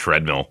Dahmer on the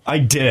treadmill. I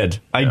did.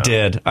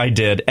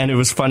 And it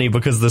was funny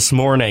because this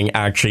morning,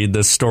 actually,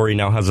 this story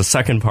now has a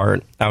second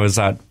part. I was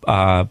at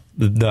why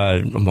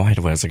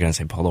was I going to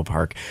say Polo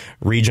Park?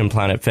 Region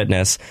Planet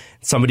Fitness.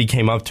 Somebody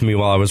came up to me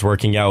while I was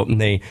working out,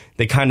 and they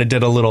kind of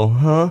did a little,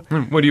 huh?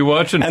 What are you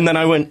watching? And then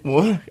I went,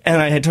 what?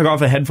 And I had took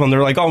off a headphone.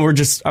 They're like, oh,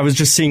 I was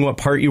just seeing what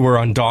part you were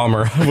on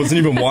Dahmer. I wasn't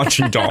even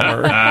watching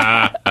Dahmer.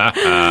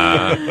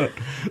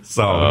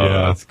 So,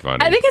 yeah. That's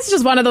funny. I think it's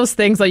just one of those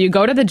things, like you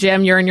go to the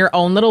gym, you're in your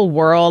own little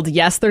world.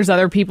 Yes, there's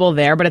other people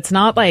there, but it's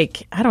not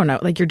like, I don't know,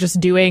 like you're just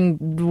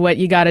doing what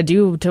you got to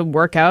do to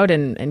work out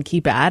and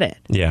keep at it.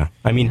 Yeah.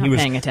 I mean,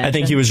 I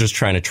think he was just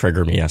trying to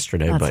trigger me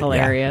yesterday. That's but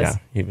hilarious.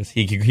 Yeah,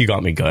 he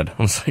got me good.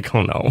 I was like,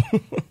 oh no. You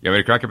want me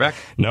to crack your back?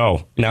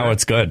 No. Now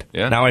it's good.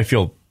 Yeah? Now I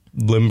feel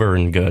limber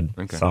and good.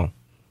 Okay. So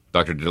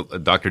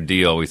Dr.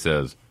 D always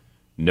says,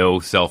 no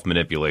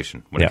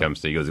self-manipulation when it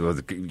comes to, he goes,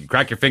 you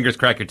crack your fingers,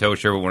 crack your toes,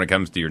 sure, but when it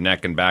comes to your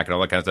neck and back and all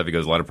that kind of stuff, he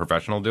goes, a lot of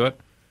professionals do it.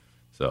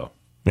 So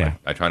yeah,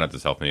 I try not to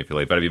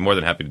self-manipulate, but I'd be more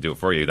than happy to do it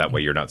for you. That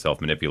way you're not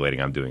self-manipulating,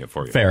 I'm doing it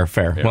for you. Fair.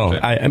 Yeah, well,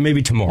 okay.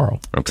 maybe tomorrow.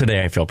 Okay.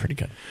 Today I feel pretty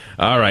good.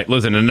 All right,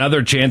 listen,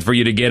 another chance for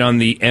you to get on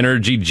the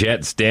Energy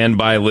Jet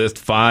standby list.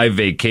 5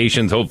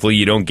 vacations. Hopefully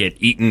you don't get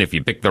eaten if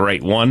you pick the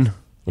right one.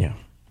 Yeah.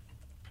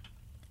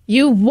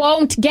 You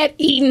won't get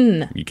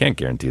eaten. You can't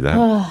guarantee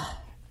that.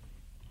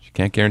 She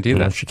can't guarantee that.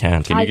 No, she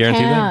can't. Can you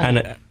guarantee that?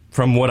 And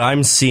from what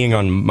I'm seeing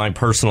on my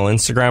personal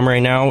Instagram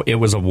right now, it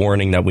was a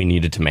warning that we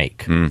needed to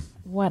make.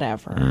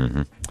 Whatever.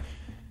 Mm-hmm.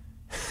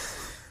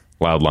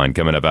 Loud line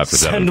coming up after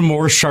 7. Send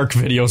more shark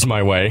videos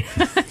my way.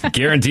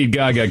 Guaranteed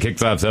Gaga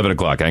kicks off 7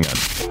 o'clock. Hang on.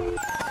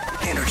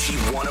 Energy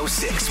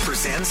 106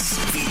 presents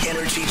the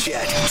Energy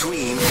Jet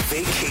Dream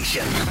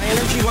Vacation. Hi,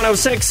 Energy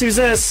 106. Who's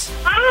this?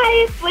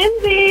 Hi, it's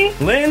Lindsay.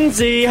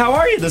 Lindsay, how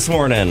are you this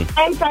morning?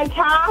 I'm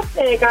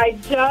fantastic. I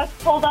just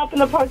pulled up in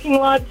the parking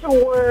lot to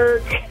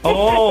work.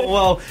 Oh,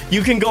 well,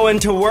 you can go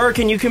into work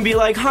and you can be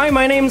like, hi,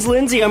 my name's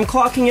Lindsay. I'm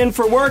clocking in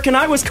for work and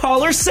I was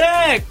caller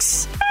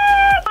 6.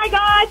 Oh, my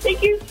God.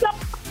 Thank you so much.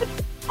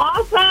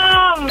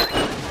 Awesome.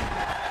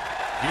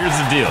 Here's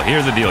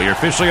the deal. You're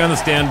officially on the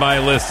standby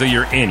list, so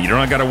you're in. You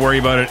don't got to worry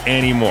about it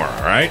anymore,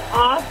 all right?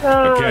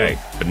 Awesome. Okay,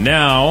 but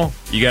now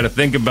you got to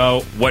think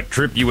about what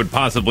trip you would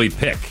possibly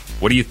pick.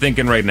 What are you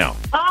thinking right now?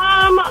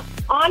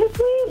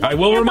 Honestly, I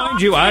will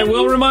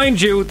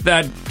remind you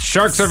that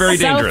sharks are very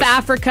dangerous. South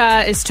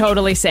Africa is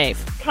totally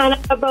safe. Kind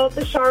of about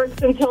the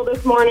sharks until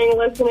this morning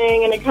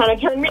listening, and it kind of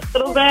turned me a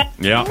little bit.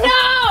 Yeah.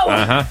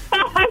 No!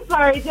 I'm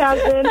sorry,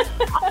 Jasmine.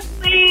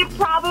 Honestly,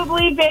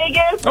 probably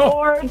Vegas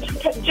or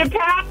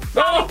Japan.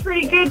 That's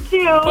pretty good,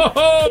 too.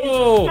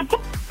 Oh!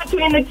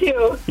 Between the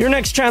two. Your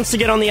next chance to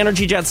get on the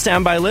Energy Jet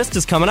standby list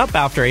is coming up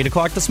after 8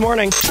 o'clock this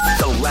morning.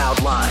 The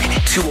Loud Line,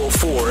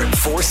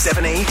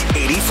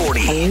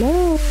 204-478-8040.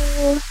 Hello.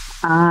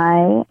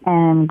 I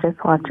am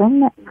just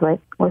watching Netflix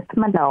with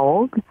my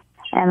dog,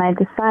 and I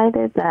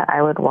decided that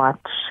I would watch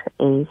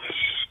a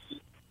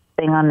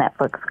thing on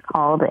Netflix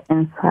called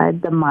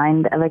Inside the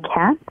Mind of a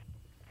Cat.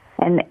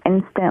 And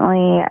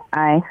instantly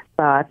I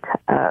thought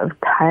of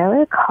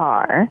Tyler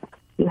Carr.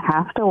 You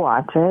have to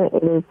watch it.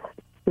 It is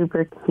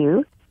super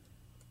cute.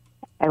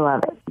 I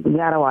love it. You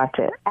gotta watch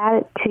it.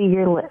 Add it to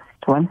your list.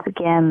 Once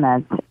again,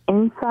 that's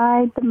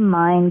Inside the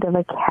Mind of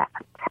a Cat.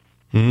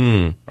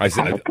 I've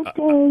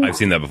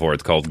seen that before.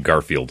 It's called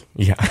Garfield.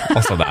 Yeah,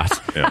 also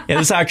that. Yeah,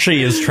 this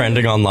actually is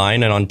trending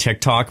online and on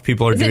TikTok.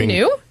 People are doing. Is it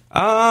new?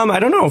 I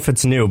don't know if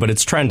it's new, but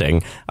it's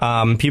trending.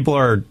 People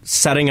are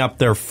setting up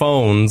their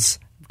phones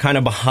kind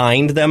of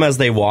behind them as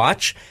they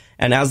watch.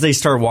 And as they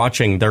start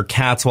watching, their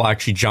cats will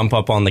actually jump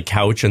up on the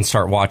couch and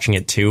start watching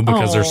it too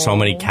because there's so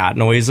many cat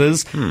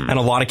noises. And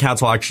a lot of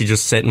cats will actually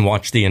just sit and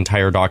watch the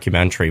entire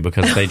documentary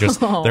because they just,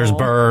 there's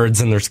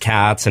birds and there's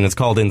cats, and it's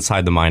called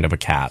Inside the Mind of a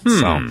Cat.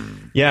 So,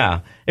 yeah.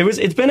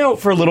 It's been out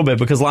for a little bit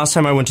because last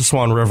time I went to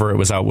Swan River, it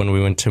was out when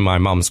we went to my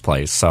mom's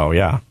place. So,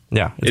 yeah.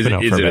 It's been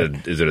out for a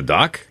bit. Is it a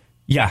doc?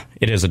 Yeah,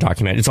 it is a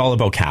documentary. It's all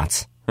about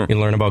cats. You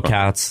learn about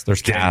cats.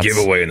 There's cats.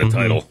 Giveaway in the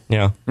title.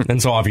 Yeah.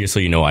 And so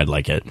obviously I'd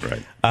like it.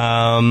 Right.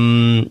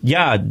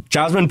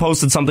 Jasmine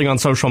posted something on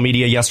social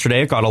media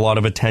yesterday. It got a lot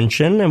of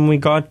attention, and we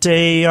got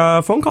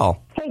a phone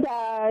call. Hey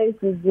guys,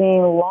 it's been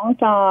a long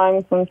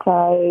time since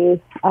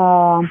I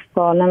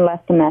called and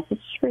left a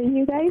message for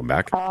you guys. Come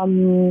back.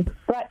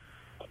 But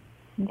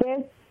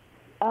this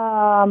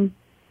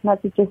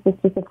message is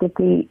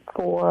specifically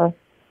for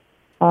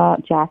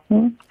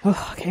Jasmine.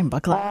 Okay,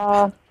 buckle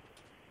up.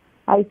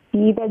 I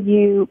see that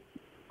you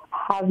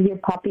have your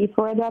puppy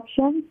for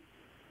adoption.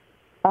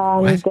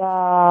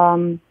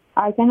 And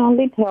I can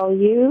only tell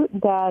you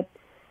that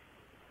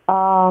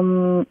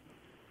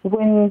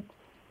when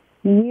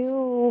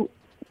you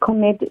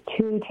commit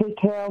to take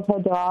care of a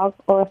dog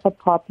or of a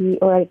puppy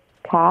or a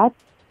cat,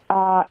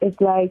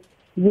 it's like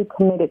you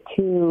committed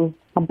to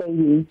a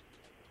baby.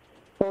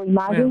 So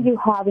imagine you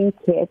having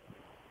kids,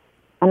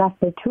 and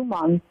after 2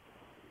 months,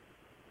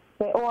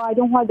 say, oh, I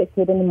don't want the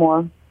kid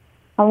anymore.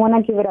 I want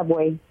to give it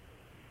away.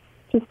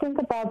 Just think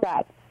about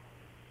that.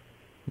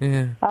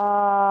 Yeah.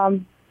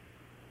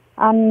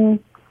 And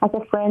as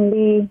a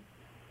friendly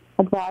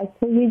advice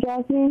for you,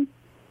 Jasmine,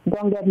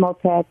 don't get more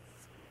pets,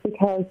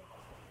 because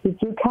if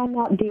you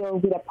cannot deal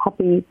with a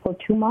puppy for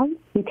 2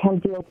 months, you can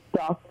deal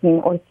with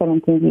 16 or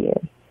 17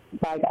 years.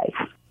 Bye, guys.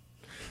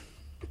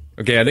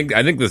 Okay, I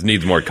think this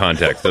needs more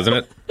context, doesn't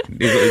it?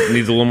 It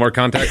needs a little more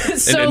context.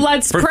 So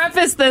let's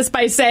preface this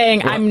by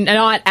saying I'm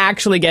not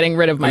actually getting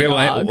rid of my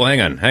dog. Well, hang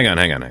on.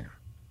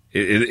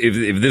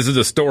 If this is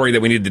a story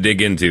that we need to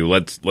dig into,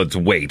 let's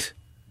wait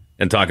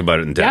and talk about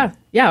it in 10.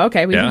 Yeah,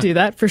 okay, we can do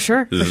that for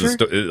sure. Is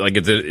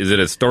it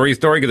a story?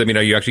 Because, I mean,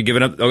 are you actually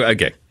giving up? Oh,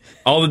 okay.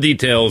 All the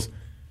details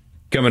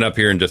coming up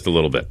here in just a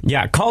little bit.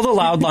 Yeah, call the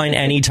Loud Line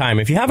anytime.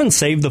 If you haven't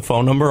saved the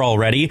phone number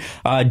already,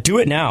 do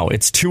it now.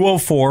 It's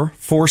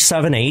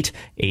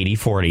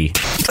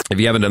 204-478-8040. If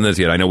you haven't done this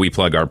yet, I know we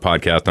plug our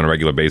podcast on a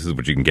regular basis,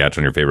 which you can catch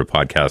on your favorite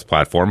podcast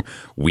platform,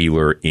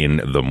 Wheeler in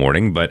the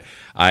Morning. But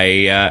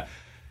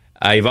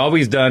I've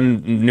always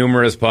done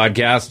numerous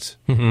podcasts,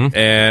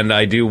 and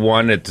I do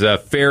one that's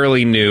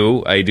fairly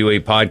new. I do a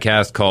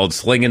podcast called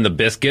Slinging the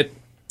Biscuit,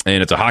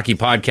 and it's a hockey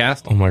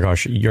podcast. Oh my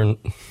gosh, you're...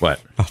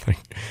 What? Nothing.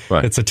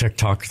 What? It's a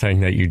TikTok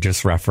thing that you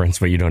just referenced,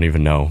 but you don't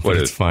even know. But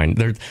it's fine.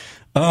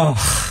 I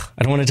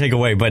don't want to take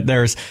away, but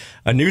there's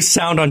a new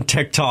sound on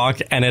TikTok,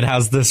 and it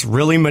has this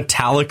really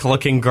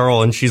metallic-looking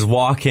girl, and she's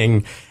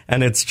walking,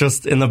 and it's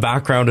just in the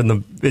background,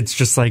 and it's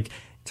just like...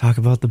 Talk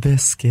about the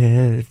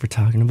biscuit. We're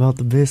talking about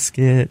the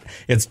biscuit.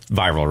 It's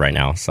viral right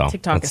now. So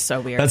TikTok is so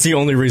weird. That's the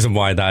only reason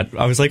why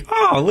I was like,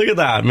 oh, look at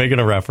that, making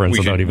a reference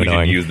without even knowing.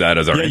 We can use that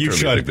as our intro you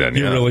should. music then.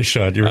 You really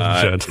should. You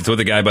really should. It's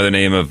with a guy by the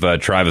name of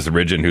Travis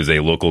Ridgen, who's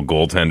a local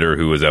goaltender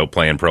who is out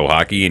playing pro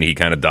hockey, and he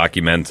kind of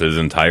documents his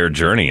entire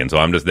journey. And so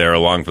I'm just there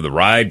along for the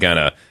ride, kind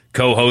of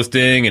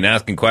co-hosting and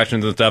asking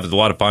questions and stuff. It's a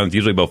lot of fun. It's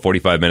usually about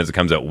 45 minutes. It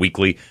comes out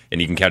weekly, and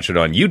you can catch it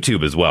on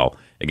YouTube as well.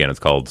 Again, it's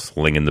called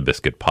Slinging the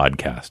Biscuit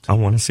Podcast. I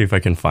want to see if I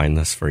can find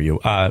this for you.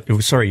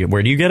 Sorry,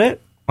 where do you get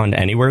it? On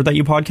anywhere that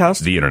you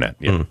podcast? The internet,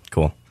 yeah.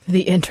 Cool.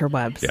 The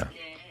interwebs. Yeah.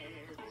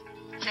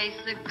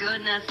 Taste the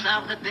goodness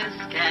of the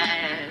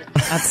biscuit.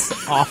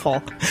 That's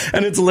awful.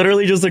 And it's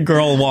literally just a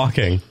girl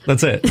walking.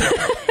 That's it.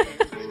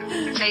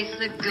 Taste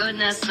the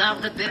goodness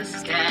of the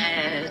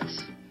biscuit.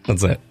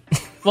 That's it.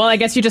 Well, I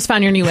guess you just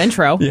found your new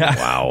intro. Yeah.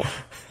 Wow.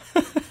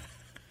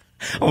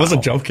 I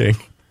wasn't joking.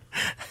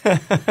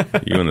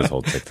 You and this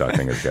whole TikTok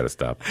thing has got to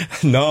stop.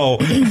 No.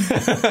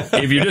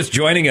 If you're just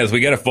joining us, we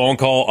got a phone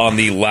call on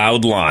the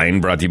Loud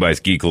Line brought to you by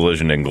Ski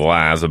Collision and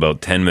Glass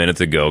about 10 minutes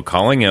ago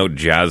calling out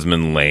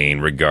Jasmine Lane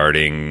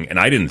regarding, and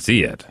I didn't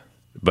see it,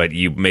 but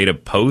you made a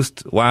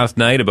post last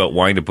night about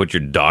wanting to put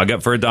your dog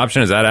up for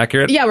adoption. Is that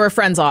accurate? Yeah, we're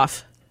friends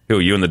off. Who,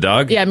 you and the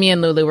dog? Yeah, me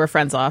and Lulu were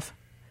friends off.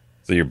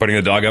 So you're putting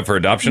the dog up for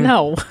adoption?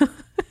 No.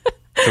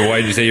 So why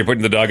did you say you're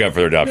putting the dog up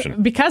for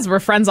adoption? Because we're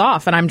friends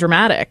off and I'm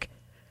dramatic.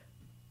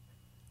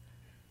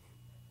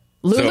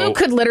 Lulu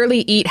could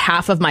literally eat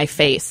half of my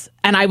face,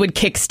 and I would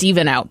kick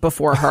Steven out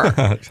before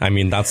her. I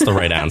mean, that's the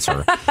right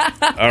answer. All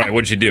right,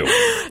 what'd you do?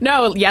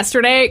 No,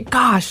 yesterday,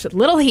 gosh,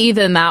 little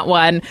heathen, that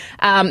one.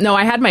 No,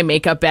 I had my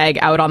makeup bag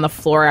out on the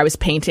floor. I was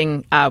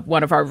painting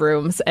one of our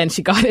rooms, and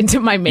she got into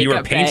my makeup bag. You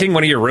were painting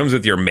one of your rooms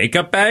with your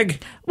makeup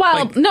bag?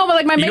 Well, no, but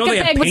like my makeup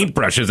bag was... You know they have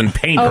paintbrushes and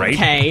paint, right?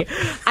 Okay.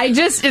 I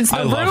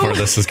love where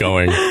this is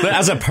going.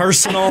 As a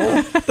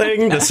personal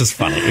thing, this is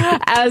funny.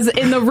 As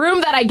in the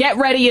room that I get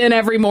ready in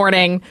every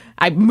morning,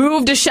 I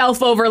moved a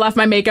shelf over, left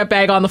my makeup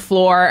bag on the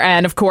floor,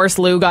 and of course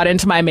Lou got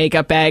into my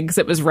makeup bag because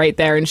it was right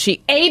there, and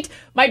she ate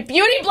my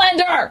beauty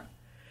blender.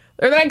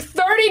 They're like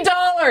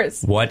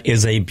 $30. What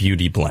is a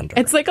beauty blender?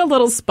 It's like a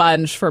little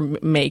sponge for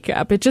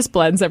makeup. It just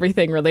blends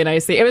everything really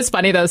nicely. It was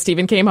funny though.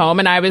 Steven came home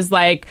and I was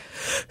like,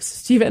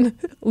 Steven,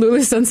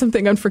 Lulu's done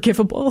something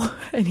unforgivable.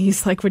 And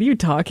he's like, what are you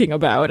talking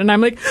about? And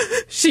I'm like,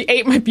 she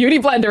ate my beauty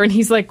blender. And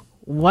he's like,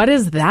 what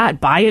is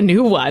that? Buy a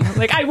new one. I'm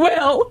like, I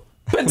will.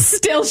 But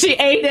still, she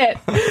ate it.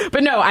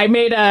 But no,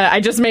 I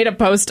just made a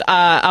post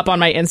up on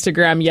my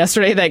Instagram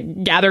yesterday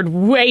that gathered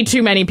way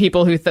too many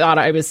people who thought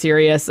I was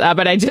serious.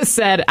 But I just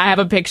said, I have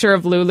a picture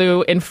of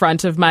Lulu in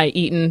front of my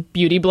Eaton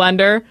beauty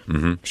blender.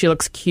 Mm-hmm. She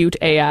looks cute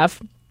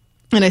AF.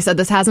 And I said,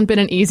 this hasn't been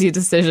an easy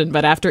decision,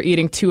 but after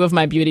eating 2 of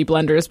my beauty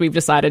blenders, we've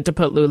decided to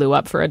put Lulu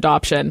up for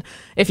adoption.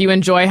 If you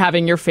enjoy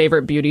having your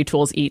favorite beauty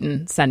tools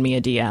eaten, send me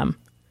a DM.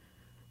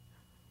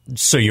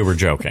 So you were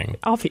joking?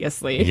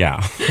 Obviously.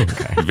 Yeah.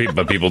 Okay.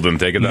 But people didn't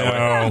take it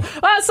that way?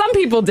 Well, some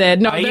people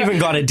did. No, I even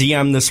got a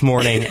DM this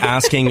morning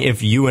asking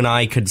if you and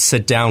I could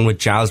sit down with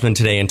Jasmine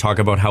today and talk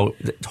about how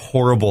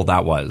horrible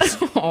that was.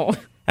 Oh.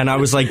 And I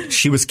was like,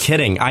 she was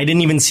kidding. I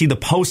didn't even see the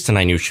post and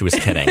I knew she was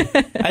kidding.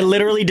 I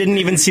literally didn't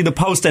even see the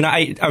post and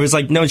I was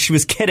like, no, she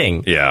was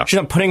kidding. Yeah. She's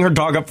not putting her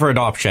dog up for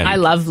adoption. I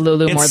love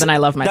Lulu more than I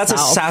love myself.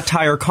 That's a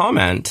satire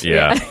comment.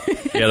 Yeah.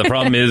 Yeah, the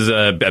problem is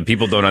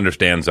people don't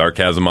understand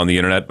sarcasm on the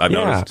internet. I've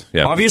noticed.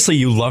 Yeah. Obviously,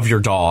 you love your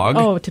dog.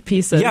 Oh, to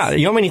pieces. Yeah,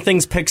 you know how many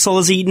things Pixel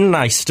has eaten?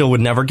 I still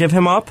would never give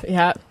him up.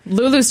 Yeah.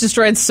 Lulu's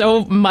destroyed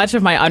so much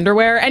of my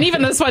underwear. And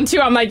even this one, too.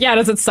 I'm like, yeah,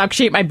 does it suck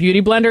shape my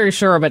beauty blender?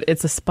 Sure, but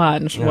it's a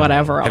sponge. Yeah.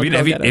 Whatever. Have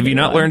you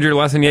not learned your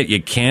lesson yet?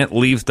 You can't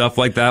leave stuff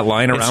like that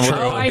lying around. True.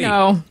 I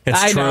know.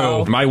 It's true.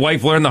 Know. My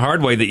wife learned the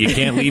hard way that you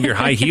can't leave your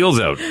high heels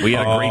out. We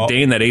had a Great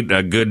Dane that ate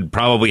a good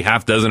probably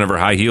half dozen of her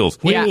high heels.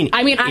 What do you mean?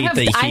 I mean, I have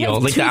like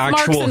tooth the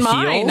actual marks in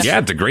mine. heels? Yeah,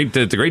 it's a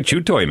great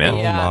chew toy, man.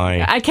 Oh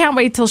my! I can't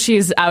wait till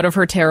she's out of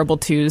her terrible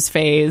twos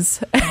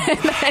phase. And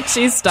then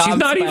she stops. She's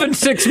not even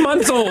 6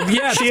 months old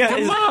yet.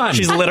 Come on.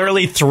 She's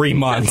literally 3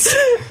 months.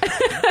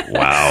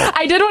 Wow.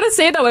 I did want to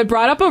say, though, it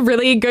brought up a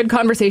really good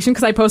conversation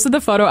because I posted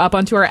the photo up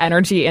onto our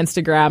Energy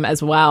Instagram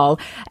as well.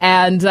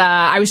 And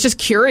I was just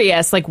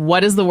curious, like,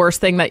 what is the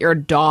worst thing that your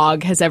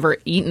dog has ever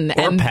eaten?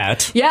 Or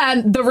pet. Yeah,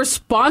 and the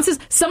responses,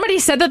 somebody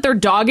said that their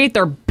dog ate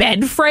their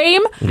bed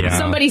frame. Yeah.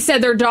 Somebody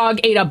said their dog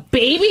ate a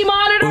baby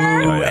monitor.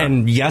 Ooh,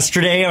 and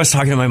yesterday I was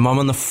talking to my mom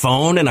on the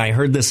phone and I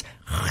heard this...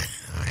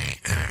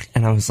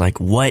 And I was like,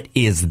 what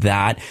is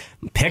that?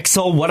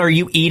 Pixel, what are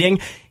you eating?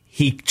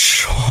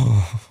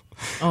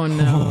 Oh,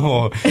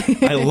 no.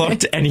 I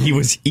looked and he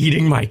was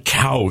eating my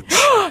couch.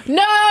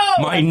 No!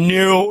 My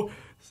new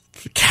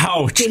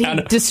couch. Did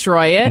he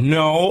destroy it?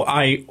 No,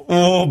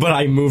 but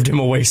I moved him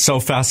away so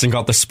fast and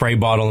got the spray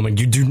bottle. I'm like,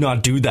 you do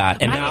not do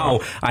that. And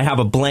now I have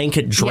a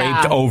blanket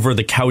draped over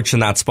the couch in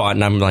that spot.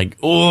 And I'm like,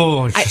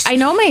 I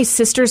know my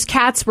sister's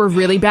cats were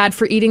really bad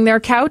for eating their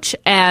couch.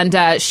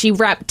 And she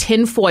wrapped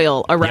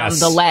tinfoil around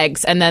the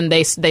legs. And then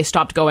they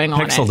stopped going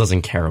on it. Pixel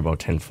doesn't care about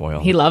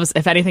tinfoil. He loves,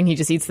 if anything, he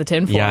just eats the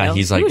tinfoil. Yeah,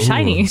 he's like,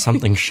 shiny.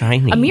 Something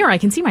shiny. A mirror, I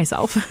can see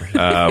myself.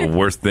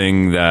 Worst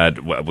thing that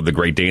the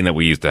Great Dane that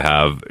we used to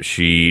have,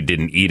 she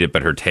didn't eat it,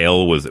 but her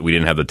tail we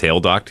didn't have the tail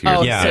docked.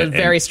 So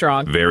very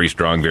strong. Very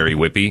strong, very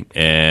whippy,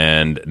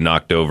 and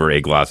knocked over a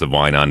glass of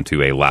wine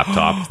onto a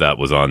laptop that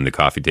was on the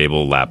coffee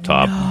table.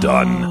 Laptop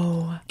done.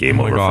 Game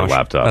over for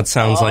laptop. That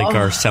sounds like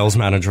our sales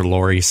manager,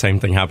 Lori. Same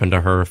thing happened to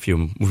her a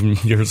few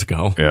years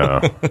ago.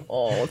 Yeah.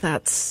 Oh,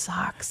 that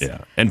sucks. Yeah.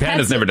 And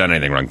Panda's never done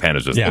anything wrong.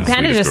 Panda's just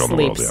Panda just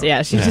sleeps.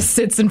 She just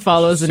sits and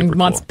follows and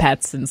wants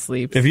pets and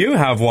sleeps. If you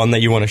have one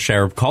that you want to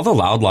share, call the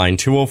Loud line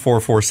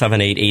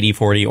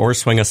 204-478-8040 or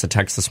swing us a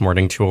text this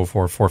morning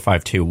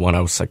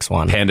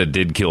 204-452-1061. Panda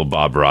did kill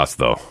Bob Ross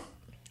though.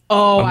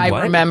 Oh,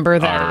 I remember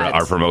that.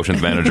 Our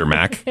promotions manager,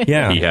 Mac.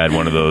 Yeah. He had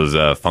one of those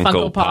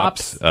Funko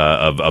Pops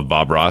of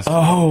Bob Ross.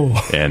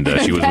 Oh. And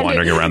she was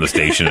wandering around the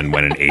station and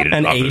went and ate it.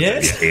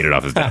 Ate it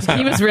off his desk.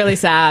 He was really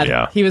sad.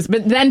 Yeah.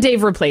 But then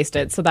Dave replaced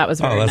it, so that was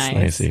very that's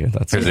nice.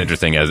 It was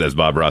interesting. As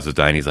Bob Ross was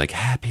dying, he's like,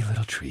 happy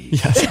little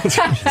trees. Yes.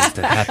 Just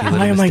a happy little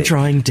Why am I mistake.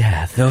 drawing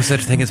death? No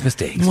such thing as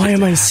mistakes. Why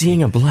am I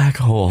seeing a black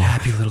hole?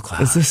 Happy little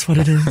cloud. Is this what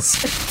it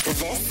is?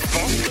 This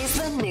is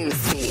the news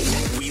feed.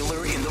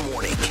 Wheeler in the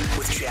morning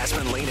with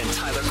Jasmine Lane and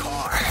Tyler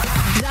Carr.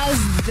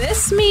 Does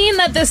this mean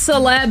that this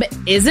celeb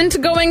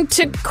isn't going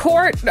to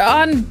court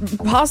on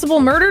possible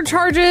murder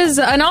charges?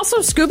 And also,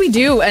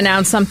 Scooby-Doo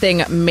announced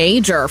something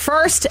major.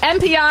 First,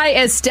 MPI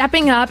is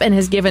stepping up and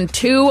has given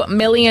 $2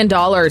 million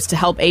to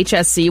help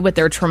HSC with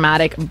their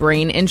traumatic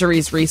brain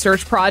injuries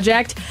research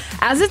project.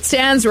 As it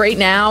stands right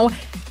now,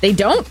 they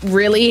don't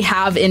really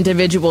have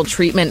individual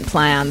treatment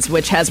plans,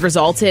 which has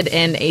resulted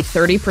in a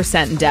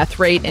 30% death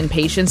rate in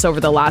patients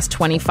over the last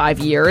 25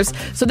 years.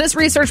 So this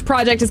research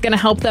project is going to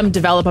help them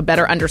develop a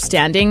better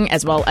understanding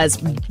as well as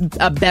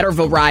a better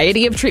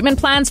variety of treatment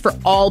plans for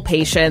all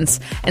patients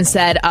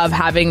instead of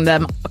having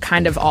them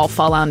kind of all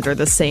fall under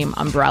the same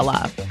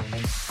umbrella.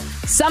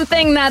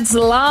 Something that's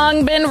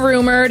long been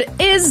rumored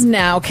is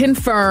now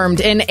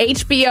confirmed. In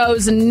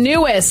HBO's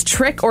newest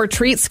Trick or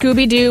Treat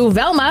Scooby-Doo,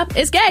 Velma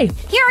is gay.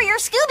 Here are your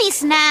Scooby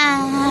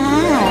snacks.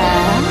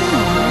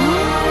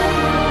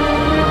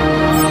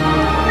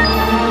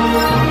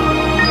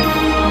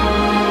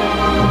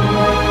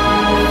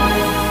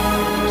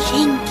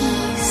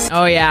 Jinkies.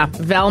 Oh yeah,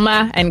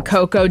 Velma and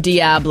Coco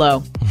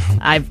Diablo.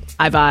 I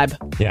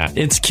vibe. Yeah,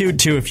 it's cute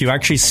too. If you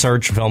actually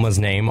search Velma's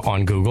name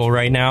on Google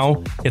right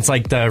now, it's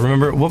like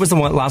remember, what was the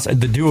one last,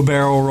 the do a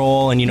barrel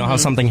roll, and you know how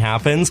something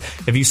happens?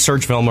 If you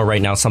search Velma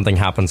right now, something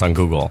happens on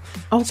Google.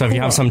 Oh, so if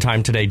you have some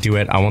time today, do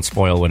it. I won't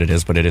spoil what it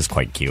is, but it is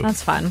quite cute.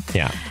 That's fun.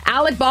 Yeah.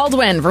 Alec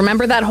Baldwin,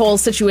 remember that whole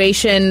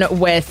situation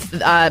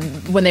with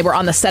when they were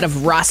on the set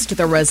of Rust,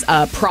 there was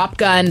a prop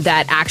gun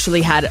that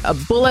actually had a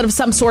bullet of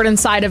some sort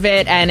inside of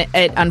it, and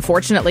it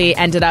unfortunately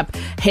ended up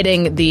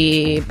hitting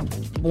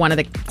one of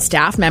the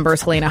staff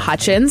members, Helena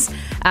Hutchins.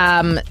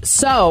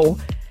 So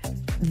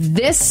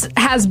this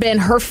has been,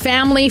 her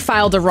family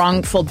filed a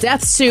wrongful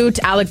death suit.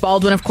 Alec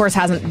Baldwin, of course,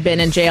 hasn't been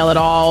in jail at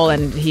all,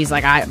 and he's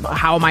like,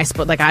 how am I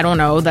supposed? Like, I don't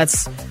know.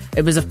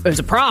 It was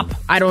a prop.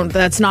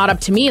 That's not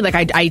up to me. Like,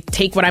 I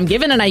take what I'm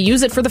given and I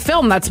use it for the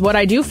film. That's what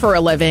I do for a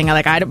living.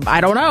 Like, I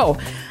don't know.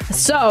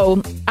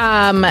 So,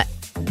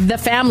 the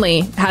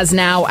family has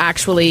now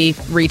actually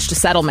reached a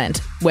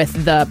settlement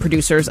with the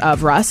producers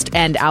of Rust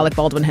and Alec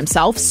Baldwin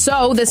himself.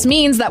 So this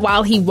means that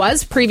while he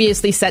was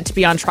previously set to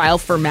be on trial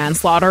for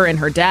manslaughter in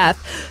her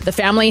death, the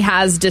family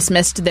has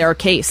dismissed their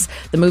case.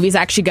 The movie's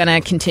actually going to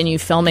continue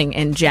filming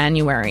in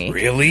January.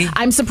 Really?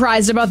 I'm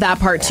surprised about that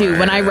part too.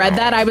 When I read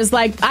that, I was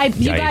like,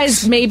 you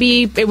guys,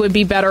 maybe it would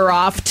be better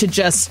off to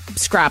just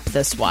scrap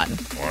this one.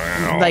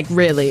 Wow. Like,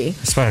 really?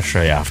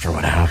 Especially after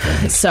what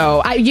happened.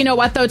 So, you know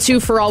what, though, too,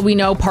 for all we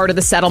know, part of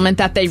the settlement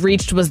that they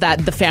reached was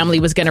that the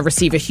family was going to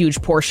receive a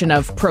huge portion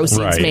of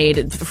proceeds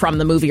made from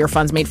the movie or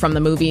funds made from the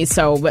movie.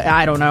 So,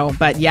 I don't know.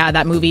 But, yeah,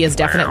 that movie is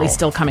definitely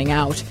still coming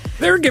out.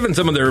 They're giving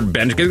some of their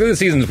bench guys, because the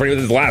season's pretty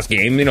much the last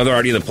game. You know, they're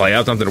already in the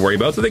playoffs, nothing to worry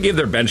about. So they gave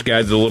their bench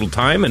guys a little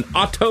time. And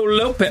Otto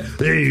Lopez.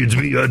 Hey, it's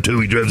me, Otto.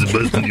 He drives a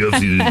bus in the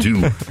offseason, too.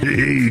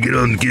 Hey, get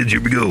on, kids.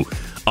 Here we go.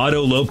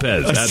 Otto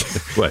Lopez.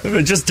 That's what?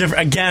 Just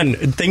different. Again,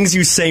 things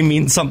you say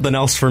mean something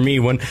else for me.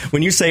 When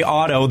you say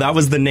Otto, that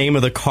was the name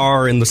of the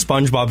car in the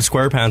SpongeBob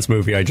SquarePants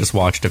movie I just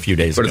watched a few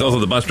days ago. But it's also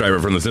the bus driver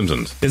from The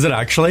Simpsons. Is it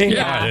actually?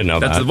 Yeah. I didn't know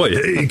That's that. the voice.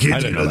 Hey,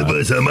 kids, get on the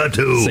bus. I'm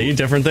Otto. Say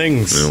different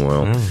things. Oh,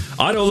 well.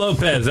 Otto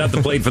Lopez at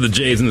the plate for the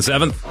Jays in the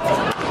 7th.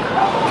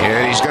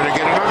 And he's going to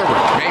get another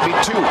one, maybe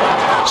two.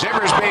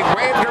 Zimmer's being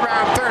waved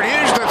around third.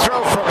 Here's the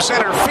throw from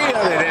center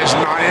field. It is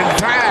not in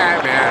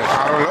time, and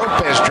Otto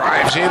Lopez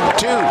drives in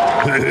two.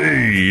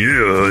 Hey,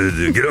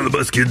 yeah, get on the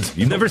bus, kids.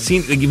 You've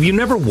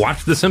never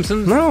watched The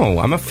Simpsons? No,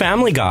 I'm a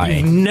Family Guy.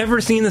 You've never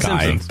seen The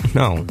Simpsons?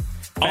 No.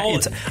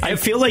 I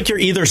feel like you're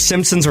either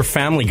Simpsons or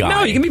Family Guy.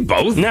 No, you can be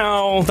both.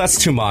 No,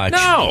 that's too much.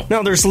 No,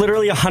 there's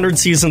literally 100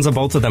 seasons of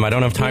both of them. I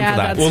don't have time for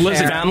that. Well,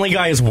 listen, Family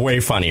Guy is way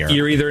funnier.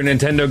 You're either a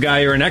Nintendo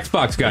guy or an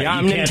Xbox guy. Yeah,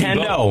 I'm You can't be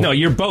Nintendo. both. No,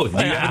 you're both.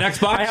 Do you have an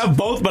Xbox? I have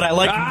both, but I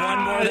like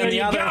one more than there the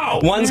you other. go.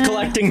 One's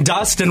collecting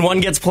dust and one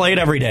gets played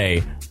every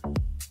day.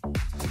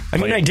 I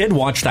mean, I did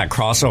watch that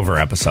crossover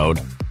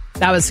episode.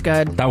 That was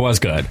good. That was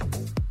good.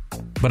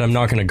 But I'm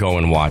not going to go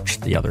and watch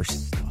the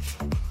others.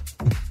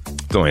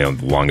 It's only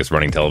the longest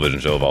running television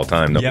show of all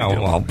time.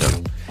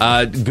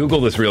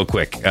 Google this real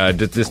quick.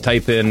 Just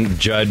type in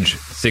Judge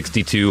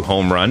 62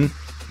 home run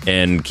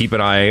and keep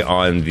an eye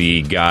on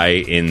the guy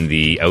in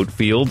the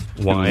outfield.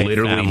 Why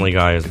Family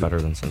Guy is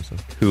better than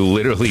Simpsons. Who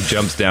literally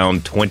jumps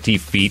down 20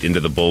 feet into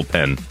the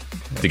bullpen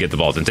to get the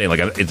ball. It's insane. Like,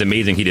 it's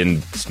amazing he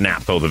didn't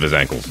snap both of his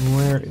ankles.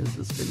 Where is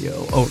this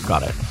video? Oh,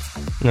 got it.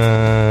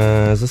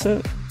 Is this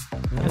it?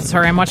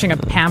 Sorry, I'm watching a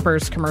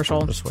Pampers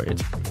commercial. Just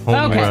wait.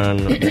 Home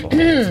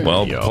run.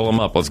 Well, pull him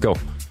up. Let's go.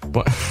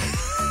 What?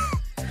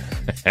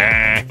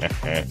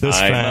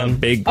 I'm a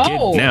big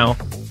kid now.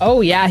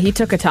 Oh, yeah, he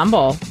took a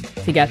tumble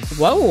to get...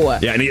 Whoa.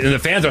 Yeah, and the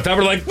fans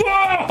are like,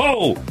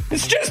 whoa!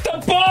 It's just a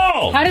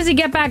ball! How does he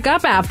get back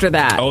up after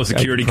that? Oh,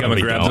 security come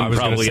and grabs him.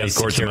 Probably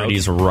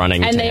security's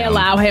running. And they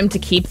allow him to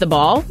keep the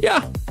ball?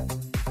 Yeah.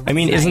 I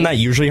mean, isn't that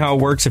usually how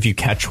it works? If you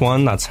catch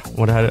one, that's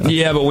what I had.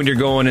 Yeah, but when you're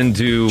going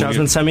into...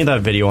 Jasmine, send me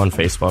that video on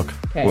Facebook.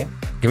 Okay.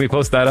 Can we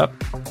post that up?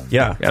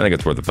 Yeah. I think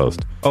it's worth a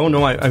post. Oh,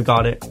 no, I've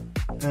got it.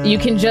 You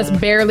can just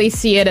barely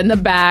see it in the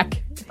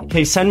back.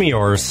 Okay, send me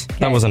yours.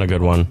 That wasn't a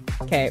good one.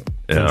 Okay.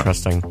 Yeah.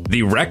 Interesting.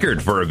 The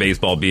record for a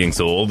baseball being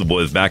sold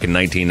was back in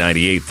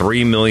 1998,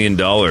 $3 million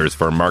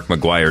for Mark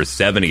McGwire's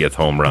 70th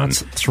home run.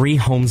 That's 3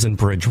 homes in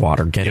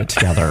Bridgewater. Get it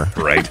together.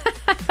 Right.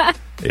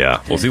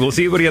 Yeah. We'll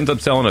see what he ends up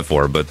selling it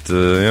for, but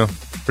yeah,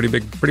 pretty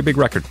big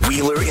record.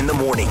 Wheeler in the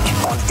morning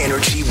on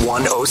Energy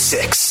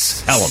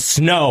 106. Tell him.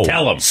 Snow.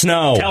 Tell him.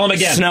 Snow. Tell him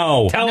again.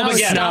 Snow. Tell him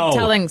again. Stop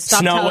telling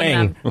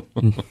Snowing.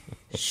 them.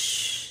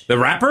 The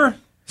rapper?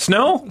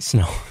 Snow?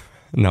 Snow.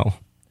 No.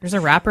 There's a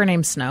rapper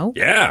named Snow?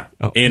 Yeah.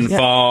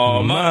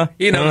 Informa.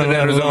 You know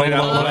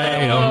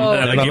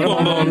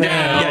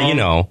Yeah, you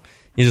know.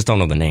 You just don't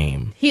know the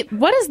name.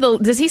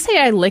 Does he say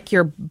I lick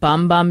your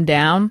bum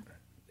down?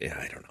 Yeah,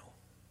 I don't know.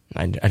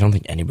 I don't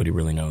think anybody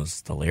really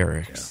knows the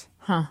lyrics.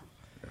 Huh.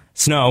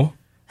 Snow.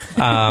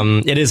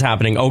 It is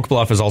happening. Oak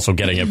Bluff is also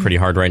getting it pretty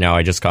hard right now.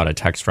 I just got a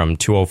text from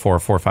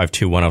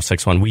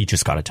 204-452-1061. We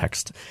just got a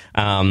text.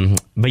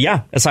 But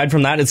yeah, aside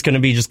from that, it's going to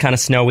be just kind of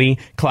snowy,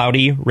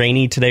 cloudy,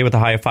 rainy today with a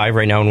high of 5.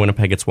 Right now in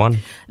Winnipeg, it's 1.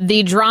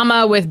 The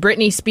drama with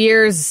Britney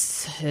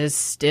Spears is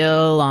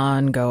still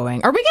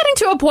ongoing. Are we getting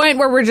to a point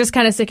where we're just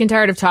kind of sick and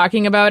tired of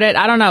talking about it?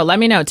 I don't know. Let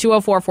me know.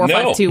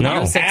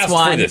 204-452-1061. Asked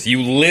for this.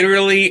 You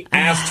literally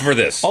asked for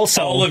this.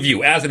 Also, all of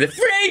you asked it.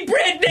 Free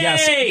Britney!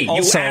 Yes,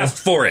 also, you asked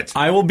for it.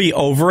 I will be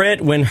over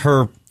it when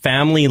her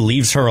family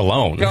leaves her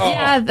alone. Oh.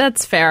 Yeah,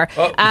 that's fair.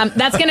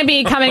 That's going to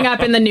be coming up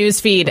in the news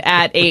feed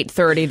at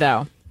 8:30,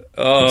 though.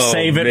 Oh,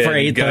 save it for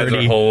 8:30. You guys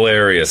are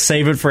hilarious.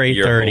 Save it for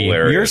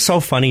 8:30. You're so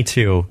funny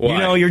too. Why? You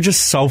know, you're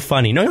just so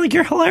funny. No,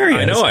 you're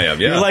hilarious. I know I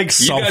am. Yeah, you're like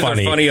so you guys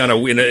funny. Are funny on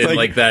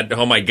like that.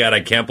 Oh my god,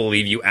 I can't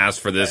believe you asked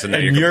for this, and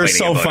then you're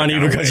so funny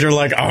because you're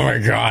like, oh my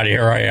god,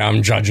 here I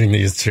am judging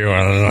these two.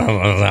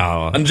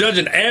 I'm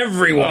judging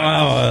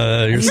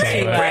everyone. You're so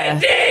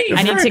Brittany!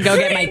 I need to go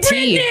get my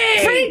tea.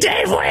 Free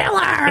Dave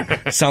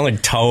Wheeler! Sound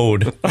like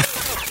Toad. Wait,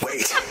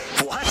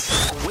 what?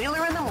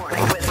 Wheeler in the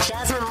morning with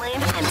Jasmine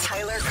Lane and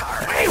Tyler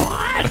Carr.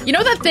 You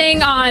know that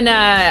thing on,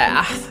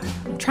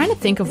 I'm trying to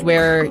think of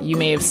where you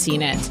may have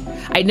seen it.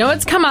 I know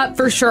it's come up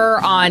for sure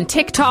on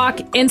TikTok,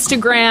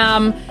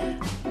 Instagram,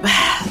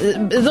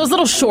 those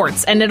little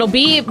shorts, and it'll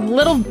be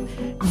little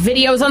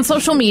videos on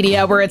social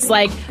media where it's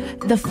like,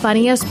 the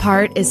funniest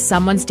part is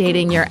someone's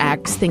dating your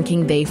ex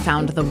thinking they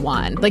found the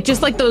one. Like,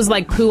 just like those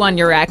like poo on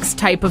your ex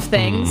type of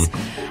things.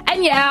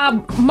 And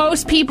yeah,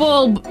 most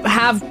people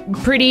have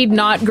pretty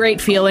not great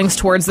feelings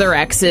towards their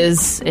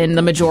exes in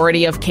the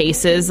majority of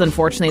cases.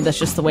 Unfortunately, that's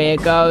just the way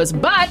it goes.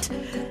 But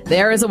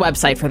there is a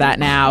website for that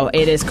now.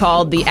 It is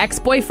called the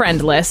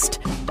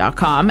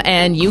exboyfriendlist.com,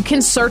 and you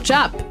can search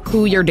up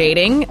who you're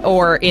dating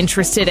or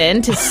interested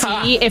in to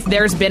see if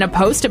there's been a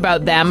post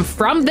about them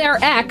from their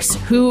ex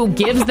who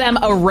gives them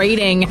a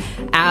rating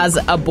as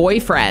a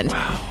boyfriend.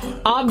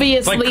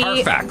 Obviously, it's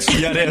like Carfax.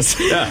 Yeah, it is.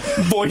 Yeah.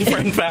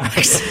 Boyfriend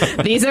facts.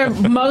 These are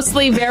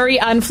mostly very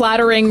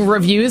unflattering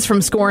reviews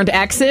from scorned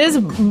exes,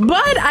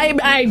 but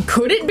I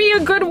could it be a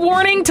good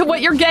warning to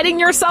what you're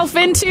getting yourself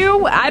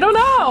into? I don't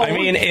know. I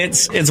mean,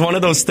 it's one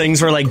of those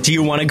things where, like, do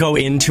you want to go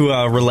into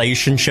a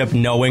relationship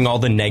knowing all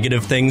the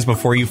negative things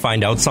before you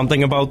find out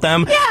something about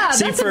them? Yeah,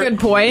 that's a good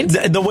point.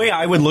 The way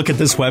I would look at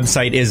this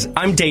website is,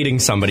 I'm dating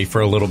somebody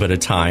for a little bit of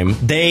time.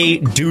 They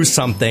do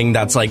something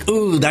that's like,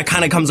 ooh, that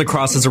kind of comes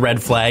across as a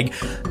red flag.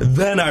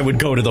 Then I would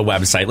go to the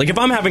website. Like, if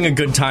I'm having a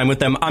good time with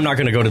them, I'm not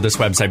going to go to this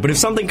website. But if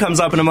something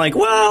comes up and I'm like,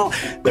 well,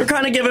 they're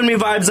kind of giving me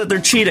vibes that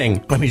they're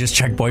cheating, let me just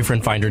check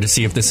Boyfriend Finder to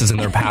see if this is in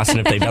their past and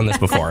if they've done this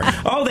before.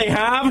 Oh, they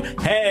have?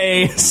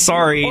 Hey,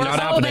 sorry, or not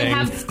happening. They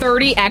have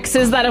 30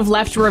 exes that have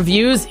left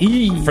reviews.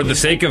 For the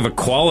sake of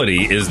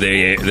equality, is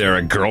there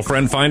a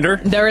girlfriend finder?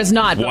 There is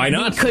not. Why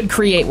not? We could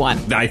create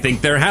one. I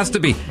think there has to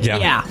be.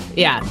 Yeah.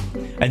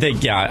 I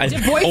think, yeah. Do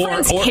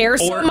boyfriends care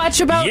so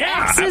much about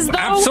exes, though?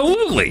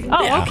 Absolutely.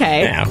 Oh, yeah.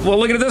 Okay. Yeah. Well,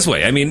 look at it this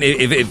way. I mean,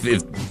 if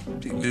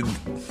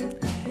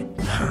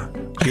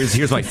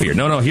here's my fear.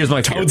 No, here's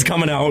my fear. Toad's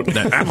coming out.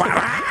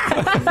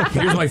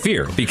 Here's my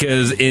fear,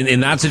 because in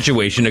that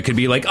situation, it could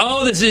be like,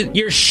 oh,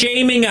 you're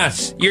shaming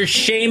us. You're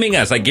shaming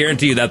us. I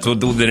guarantee you that's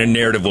what the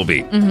narrative will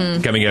be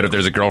coming out if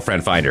there's a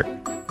girlfriend finder.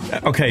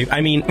 Okay,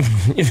 I mean,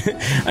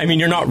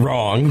 you're not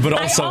wrong, but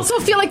also... I also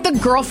feel like the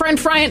girlfriend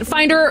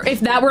finder, if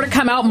that were to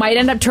come out, might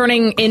end up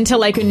turning into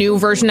like a new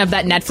version of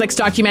that Netflix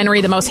documentary,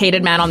 The Most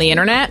Hated Man on the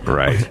Internet.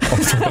 Right.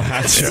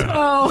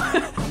 So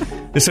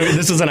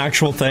this is an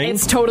actual thing?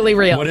 It's totally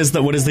real. What is the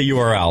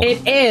URL?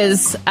 It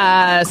is,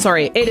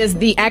 it is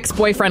the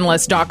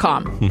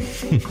exboyfriendlist.com.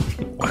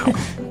 Wow.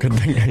 Good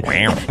thing.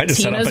 I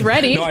just Tina's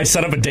ready. No, I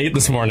set up a date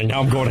this morning.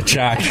 Now I'm going to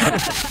check.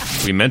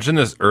 We mentioned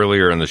this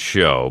earlier in the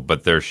show,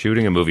 but they're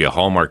shooting a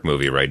Hallmark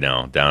movie right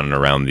now, down and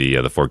around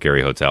the Fort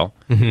Garry Hotel.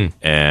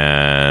 Mm-hmm.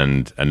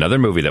 And another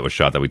movie that was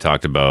shot that we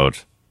talked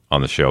about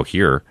on the show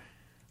here,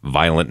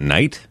 Violent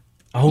Night.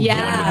 Oh,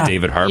 yeah. With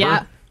David Harbour.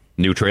 Yeah.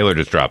 New trailer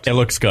just dropped. It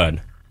looks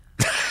good.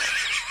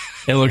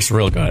 It looks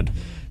real good.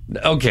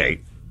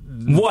 Okay.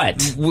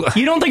 What?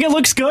 You don't think it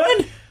looks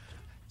good?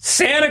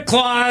 Santa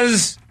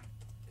Claus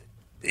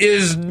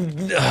is...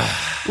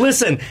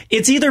 Listen,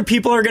 it's either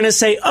people are going to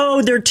say,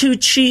 oh, they're too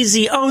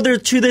cheesy. Oh, they're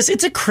too this.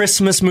 It's a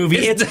Christmas movie.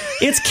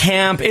 It's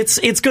camp. It's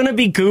going to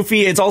be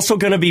goofy. It's also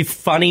going to be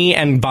funny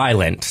and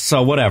violent.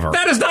 So whatever.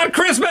 That is not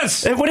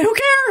Christmas. Who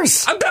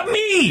cares? About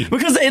me.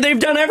 Because they've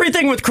done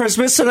everything with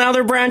Christmas, so now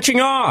they're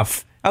branching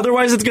off.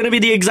 Otherwise, it's going to be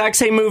the exact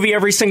same movie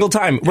every single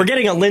time. We're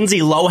getting a Lindsay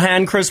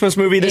Lohan Christmas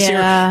movie this year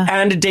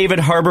and a David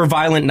Harbour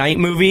Violent Night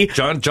movie.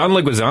 John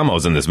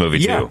Leguizamo's in this movie,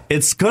 too.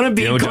 It's going to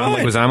be good. You know who John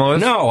Leguizamo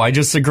is? No, I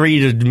just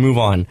agree to move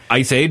on.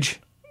 Ice Age?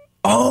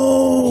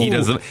 Oh! He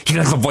does the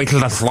voice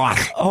of the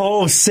sloth.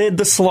 Oh, Sid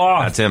the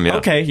Sloth. That's him, yeah.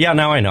 Okay, yeah,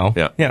 now I know.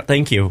 Yeah,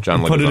 thank you.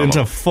 John Leguizamo. Put it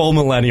into full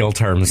millennial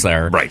terms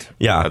there. Right.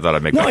 Yeah. I thought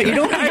I'd make that. No, you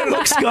don't think it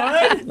looks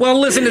good? Well,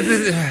 listen,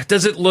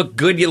 does it look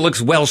good? It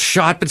looks well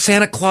shot, but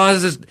Santa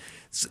Claus is...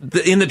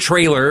 In the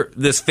trailer,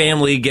 this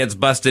family gets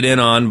busted in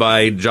on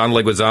by John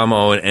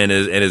Leguizamo and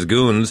his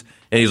goons,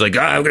 and he's like,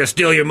 I'm going to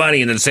steal your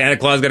money, and then Santa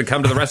Claus is going to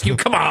come to the rescue.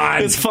 Come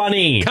on. It's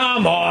funny.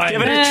 Come on.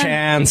 Give it a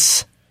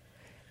chance.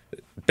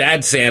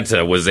 Bad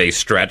Santa was a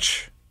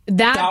stretch.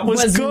 That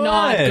was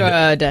not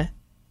good.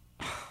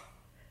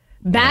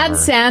 Bad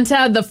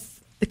Santa,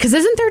 because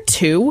isn't there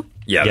two?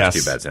 Yeah,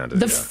 there's two Bad Santas.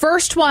 The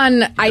first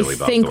one, I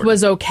think,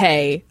 was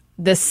okay.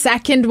 The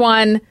second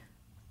one,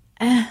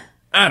 I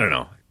don't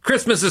know.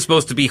 Christmas is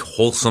supposed to be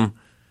wholesome.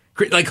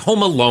 Like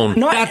Home Alone.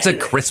 That's a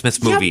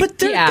Christmas movie.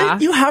 Yeah,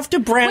 but you have to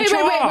branch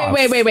off.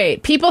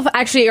 Wait. People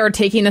actually are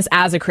taking this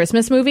as a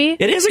Christmas movie?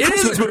 It is a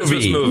Christmas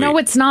movie. No,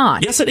 it's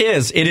not. Yes, it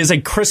is. It is a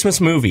Christmas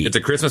movie. It's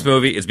a Christmas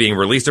movie. It's being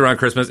released around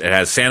Christmas. It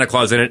has Santa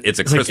Claus in it. It's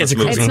a Christmas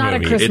movie. It's not a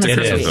Christmas movie.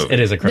 It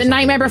is a Christmas movie. The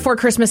Nightmare Before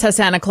Christmas has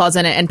Santa Claus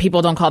in it, and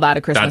people don't call that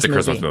a Christmas movie.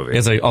 That's a Christmas movie.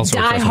 It's also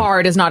Die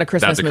Hard is not a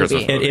Christmas movie.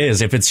 Christmas movie. It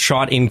is. If it's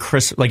shot in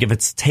if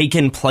it's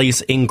taken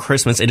place in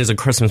Christmas, it is a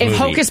Christmas movie. If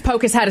Hocus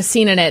Pocus had a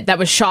scene in it that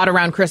was shot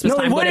around Christmas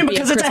time, would fine be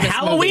because it's a Christmas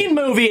Halloween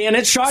movie and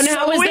it's shot in So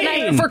Halloween. is The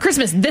Nightmare Before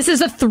Christmas. This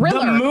is a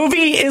thriller. The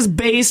movie is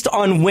based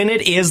on when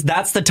it is.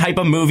 That's the type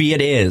of movie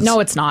it is. No,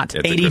 it's not.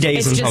 80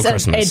 days until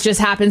Christmas. It just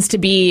happens to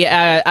be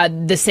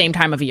the same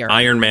time of year.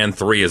 Iron Man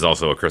 3 is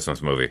also a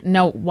Christmas movie.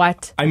 No,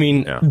 what? I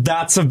mean,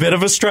 that's a bit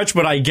of a stretch,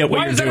 but I get what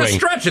Why you're is that doing. a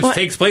stretch? It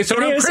takes place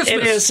around Christmas.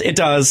 It is. It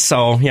does.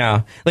 So,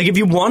 yeah. Like, if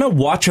you want to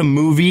watch a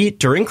movie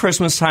during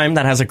Christmas time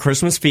that has a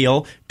Christmas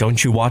feel,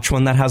 don't you watch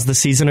one that has the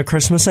season of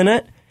Christmas in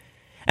it?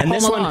 And Home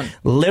this Alone. one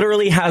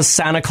literally has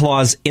Santa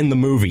Claus in the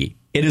movie.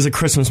 It is a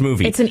Christmas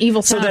movie. It's an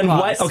evil Santa So then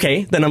Claus. what?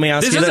 Okay, then let me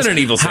ask This you this. isn't an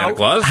evil Santa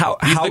Claus. How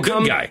He's the good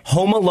come guy.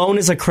 Home Alone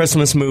is a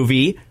Christmas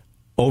movie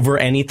over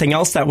anything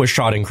else that was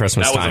shot in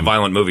Christmas That was time? a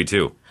violent movie,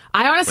 too.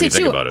 I honestly, What do you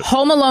too, think about it?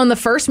 Home Alone, the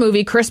first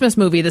movie, Christmas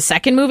movie. The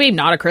second movie,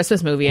 not a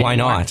Christmas movie Why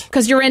anymore. not?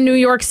 Because you're in New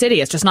York City.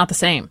 It's just not the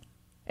same.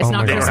 It's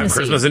not They don't have Christmas.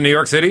 Christmas in New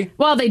York City?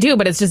 Well, they do,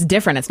 but it's just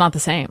different. It's not the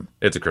same.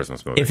 It's a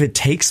Christmas movie. If it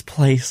takes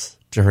place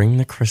during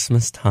the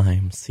Christmas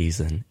time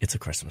season, it's a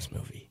Christmas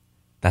movie.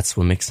 That's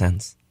what makes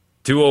sense.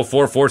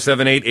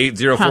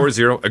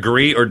 204-478-8040.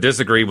 Agree or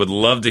disagree? Would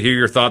love to hear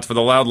your thoughts for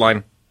the loud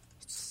line.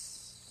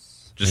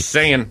 Just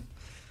saying.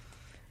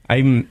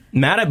 I'm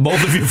mad at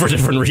both of you for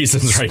different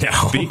reasons right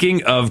now.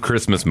 Speaking of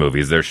Christmas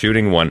movies, they're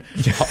shooting one.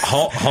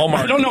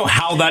 Hallmark. I don't know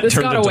how that This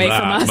turned got into away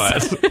that, from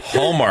us. but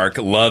Hallmark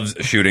loves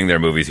shooting their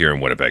movies here in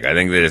Winnipeg. I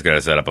think they just got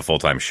to set up a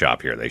full-time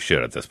shop here. They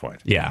should at this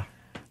point. yeah.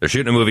 They're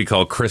shooting a movie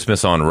called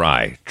Christmas on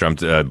Rye.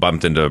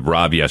 Bumped into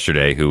Rob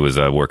yesterday, who was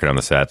working on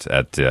the set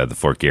at the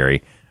Fort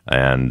Garry,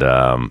 and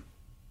the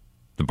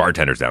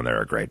bartenders down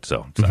there are great.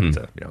 So decided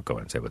to go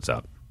in and say what's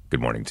up. Good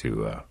morning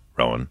to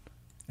Rowan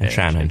And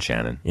Shannon. And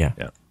Shannon. Yeah.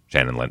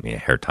 Shannon lent me a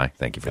hair tie.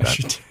 Thank you for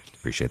She that. did.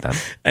 Appreciate that.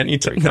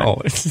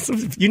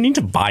 You need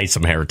to buy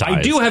some hair ties.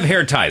 I do have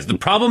hair ties. The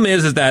problem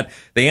is that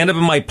they end up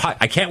in my pocket.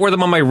 I can't wear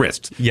them on my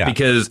wrist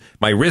because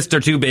my wrists are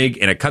too big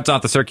and it cuts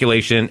off the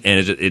circulation.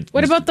 And it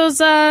What about those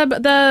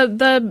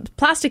the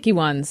plasticky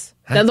ones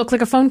that look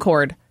like a phone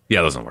cord?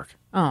 Yeah, those don't work.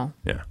 Oh,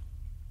 Yeah.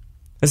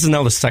 This is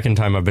now the second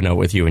time I've been out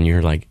with you, and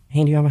you're like,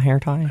 "Hey, do you have a hair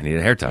tie? I need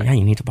a hair tie. Yeah,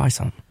 you need to buy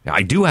some. Yeah,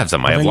 I do have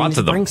some. I have Then you lots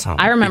need of to them. bring some.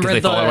 I remember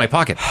because they fall out of my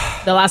pocket.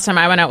 the last time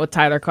I went out with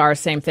Tyler Carr,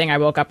 same thing. I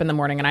woke up in the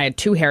morning and I had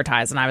 2 hair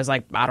ties, and I was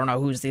like, I don't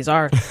know whose these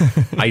are.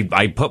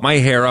 I put my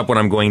hair up when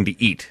I'm going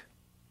to eat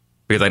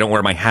because I don't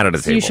wear my hat at a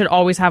So table. you should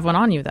always have one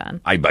on you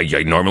then. I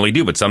normally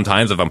do, but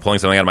sometimes if I'm pulling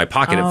something out of my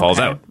pocket, it falls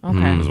out.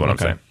 Okay. Is what I'm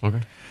saying. Okay.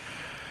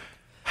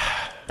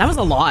 That was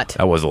a lot.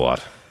 That was a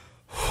lot.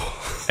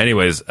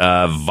 Anyways,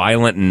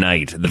 Violent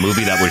Night, the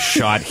movie that was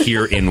shot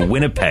here in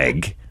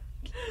Winnipeg,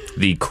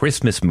 the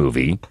Christmas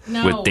movie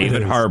with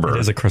David Harbour It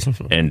is a Christmas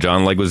movie. and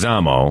John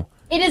Leguizamo.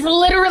 It is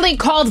literally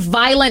called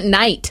Violent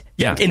Night.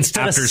 Yeah,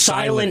 Instead after of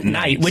Silent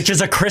Night, which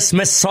is a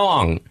Christmas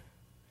song.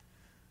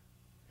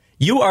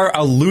 You are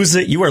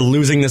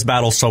losing this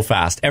battle so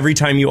fast. Every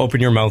time you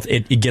open your mouth,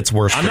 it gets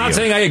worse. I'm for not you.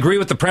 saying I agree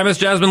with the premise,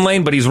 Jasmine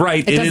Lane, but he's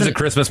right. It is a doesn't-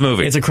 Christmas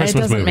movie. It's a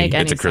Christmas doesn't movie. make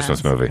any It's a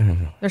Christmas sense.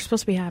 movie. They're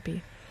supposed to be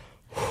happy.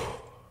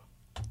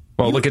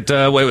 Well, look at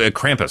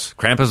Krampus.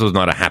 Krampus was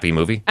not a happy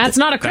movie. That's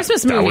not a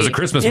Christmas movie. That was a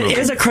Christmas movie. It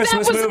is a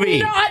Christmas that was movie.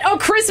 not a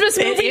Christmas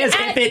movie. It is.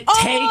 at If it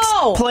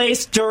all. takes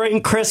place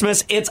during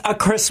Christmas, it's a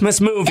Christmas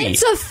movie.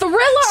 It's a thriller.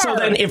 So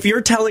then, if you're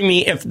telling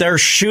me if they're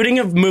shooting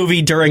a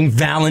movie during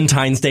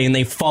Valentine's Day and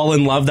they fall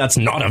in love, that's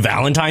not a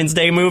Valentine's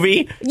Day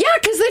movie? Yeah,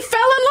 because they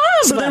fell in love.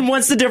 So then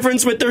what's the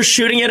difference with they're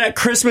shooting it at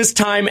Christmas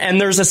time and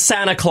there's a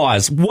Santa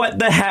Claus? What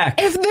the heck?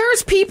 If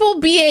there's people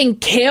being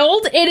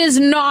killed, it is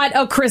not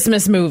a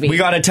Christmas movie. We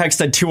got a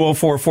text at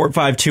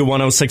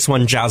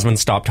 204-452-1061. Jasmine,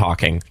 stop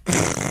talking.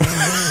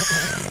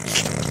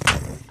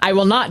 I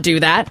will not do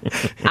that.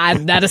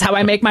 That is how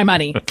I make my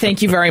money.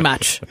 Thank you very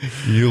much.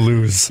 You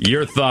lose.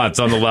 Your thoughts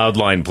on the loud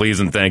line,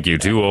 please and thank you.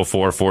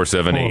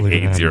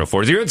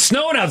 204-478-8040. It's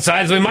snowing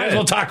outside, so we might as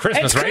well talk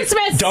Christmas, It's right?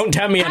 Christmas. Don't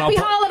tempt me and Happy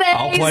holidays.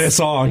 I'll play a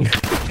song.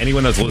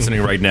 Anyone that's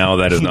listening right now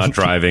that is not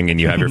driving and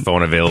you have your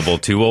phone available,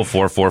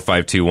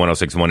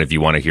 204-452-1061 if you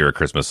want to hear a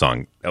Christmas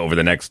song. Over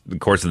the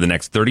course of the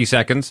next 30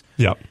 seconds,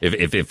 Yep.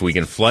 if we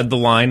can flood the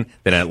line,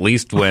 then at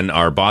least when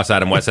our boss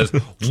Adam West says,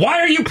 "Why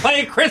are you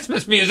playing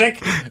Christmas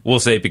music?" we'll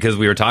say because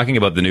we were talking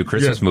about the new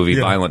Christmas movie,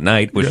 Violent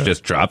Night, which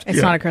just dropped.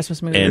 It's not a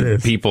Christmas movie.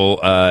 And people,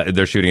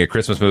 they're shooting a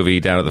Christmas movie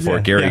down at the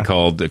Fort Garry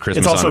called Christmas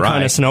It's also on Rye.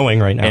 kind of snowing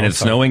right now. And it's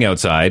so. snowing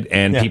outside,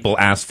 and Yeah. people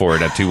asked for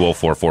it at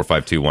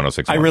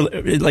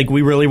 204-452-1061.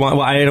 We really want,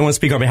 well, I don't want to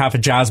speak on behalf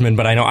of Jasmine,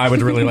 but I know I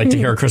would really like to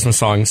hear a Christmas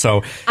song.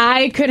 So,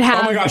 I could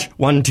have. oh my gosh,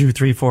 1, 2,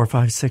 3, 4,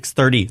 5, 6,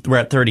 30. We're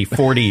at 30,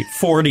 40,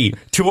 40,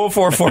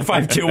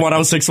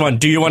 204-452-1061.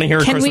 Do you want to hear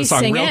a Can we Christmas song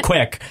sing real it?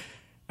 quick?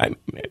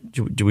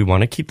 Do we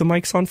want to keep the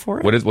mics on for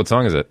it? What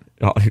song is it?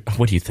 Oh,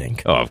 what do you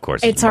think? Oh, of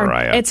course, It's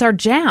Mariah. our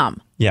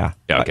jam. Yeah.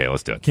 Yeah, okay,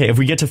 let's do it. Okay, if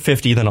we get to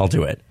 50, then I'll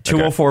do it.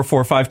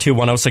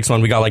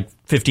 204-452-1061. We got like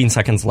 15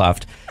 seconds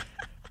left.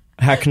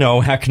 Heck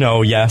no,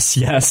 yes.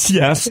 Yeah,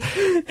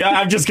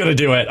 I'm just going to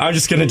do it. I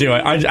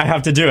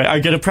have to do it.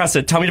 I'm going to press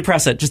it. Tell me to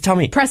press it. Just tell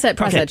me. Press it.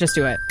 Okay. Just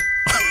do it.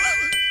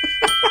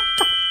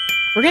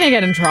 We're going to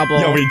get in trouble.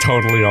 Yeah, we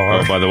totally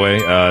are. Oh, by the way,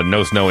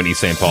 no snow in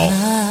East St. Paul.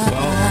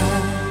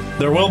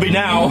 There will be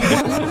now. For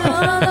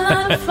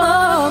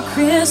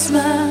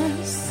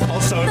Christmas.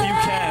 Also, if you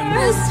can,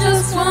 There's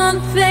just one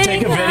thing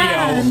take a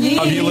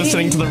video of you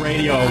listening to the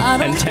radio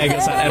and tag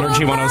us at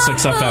Energy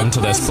 106 FM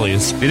to this,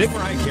 please. Do you think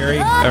Mariah Carey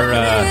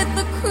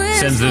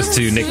sends this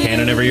to Nick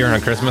Cannon every year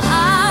on Christmas?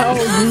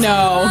 Oh,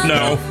 no.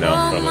 No. No,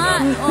 probably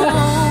not.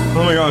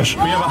 Oh my gosh,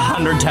 we have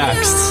 100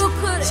 texts.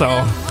 So,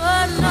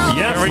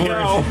 Yes, there we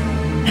go.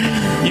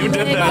 You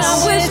did this.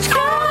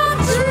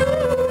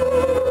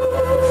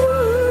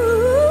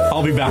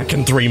 I'll be back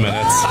in 3 minutes.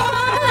 Oh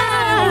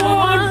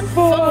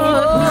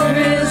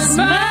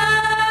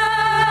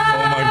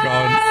my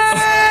god.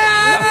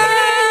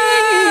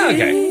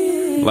 Okay.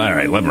 All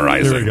right, let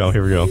Mariah Here sing. we go,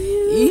 here we go. Okay,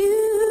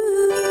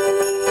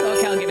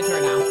 I'll give it to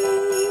her now.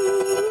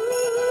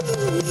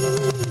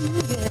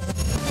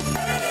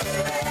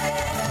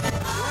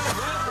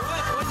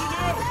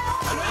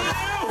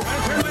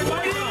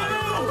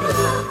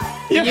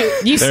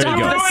 You There stopped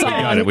you go. the song.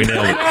 Got it. We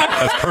nailed it.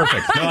 That's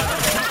perfect. No,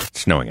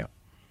 it's snowing out.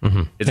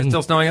 Mm-hmm. Is it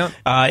still snowing out?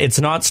 It's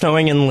not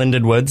snowing in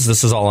Linden Woods.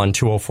 This is all on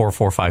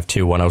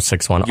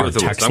 204-452-1061. Our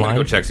text I'm going line. to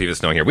go check see if it's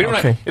snowing here. We don't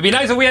Okay. have, it'd be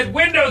nice if we had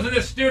windows in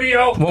this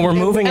studio. Well, we're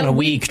moving in a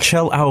week.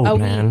 Chill out,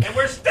 man. And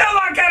we're still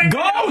not getting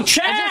Go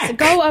check! Just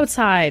go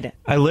outside.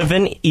 I live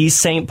in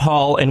East St.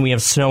 Paul, and we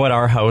have snow at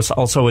our house.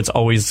 Also, it's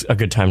always a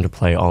good time to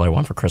play All I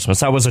Want for Christmas.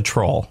 That was a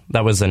troll.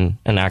 That was an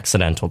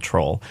accidental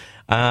troll.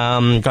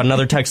 Got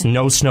another text,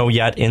 no snow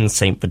yet in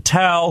St.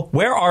 Vital.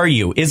 Where are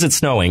you? Is it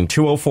snowing?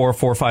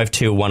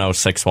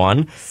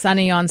 204-452-1061.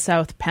 Sunny on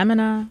South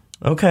Pemina.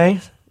 Okay.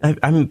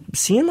 I'm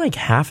seeing like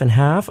half and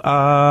half.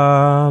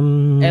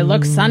 It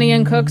looks sunny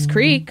in Cooks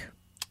Creek.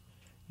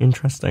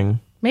 Interesting.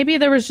 Maybe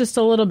there was just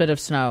a little bit of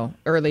snow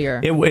earlier.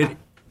 It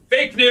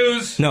Fake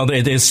news. No,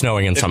 it is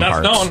snowing in some not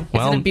parts. snowing.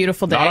 Well, Isn't it a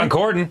beautiful day? Not on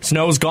Corden.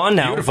 snow's gone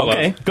now. Beautiful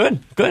Okay, out.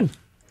 good.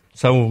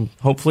 So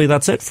hopefully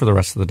that's it for the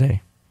rest of the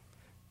day.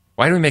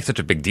 Why do we make such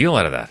a big deal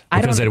out of that?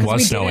 Because it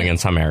was snowing in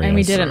some areas. And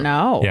we didn't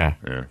know. Yeah.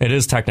 It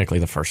is technically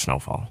the first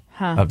snowfall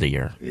Huh. of the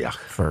year Yuck.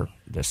 for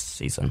this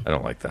season. I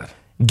don't like that.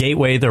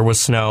 Gateway, there was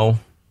snow.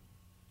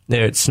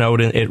 It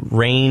snowed. It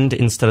rained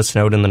instead of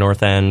snowed in the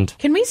north end.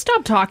 Can we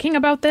stop talking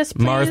about this,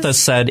 please? Martha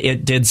said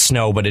it did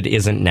snow, but it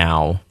isn't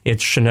now.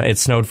 It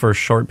snowed for a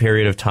short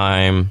period of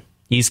time.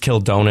 East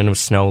Kildonan was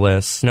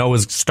snowless. Snow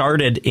was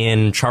started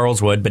in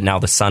Charleswood, but now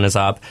the sun is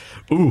up.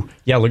 Ooh,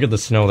 yeah, look at the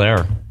snow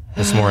there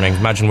this morning.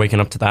 Imagine waking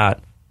up to that.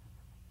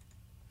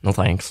 No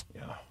thanks.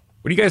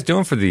 What are you guys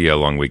doing for the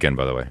long weekend,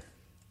 by the way?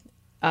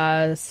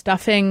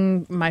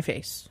 Stuffing my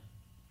face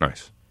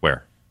Nice.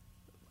 Where?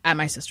 at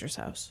my sister's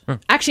house.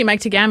 Actually, Mike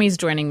Tagami's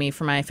joining me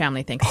for my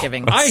family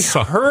Thanksgiving. I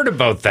heard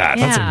about that.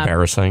 Yeah. That's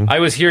embarrassing. I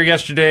was here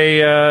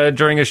yesterday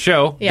during a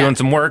show Yeah. doing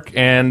some work,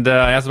 and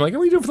I asked him, like,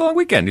 what are you doing for the long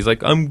weekend? He's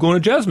like, I'm going to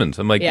Jasmine's.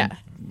 I'm like, Yeah.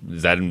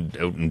 is that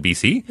out in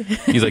BC?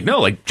 He's like, no,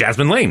 like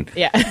Jasmine Lane.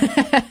 Yeah.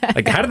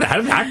 Like, how did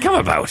that come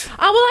about?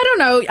 Well, I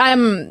don't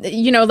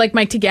know. Like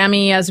Mike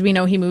Tagami, as we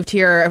know, he moved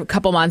here a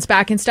couple months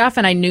back and stuff,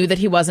 and I knew that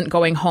he wasn't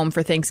going home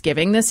for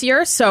Thanksgiving this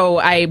year. So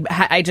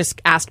I just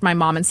asked my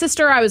mom and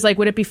sister. I was like,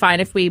 would it be fine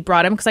if we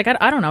brought him? Because like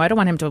I don't know, I don't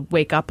want him to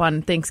wake up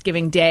on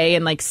Thanksgiving Day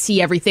and like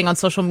see everything on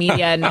social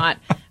media and not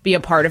be a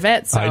part of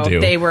it. So I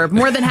do. they were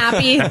more than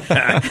happy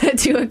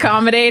to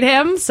accommodate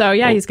him. So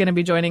yeah, he's going to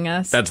be joining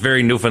us. That's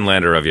very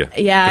Newfoundlander of you.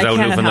 Yeah, I because out in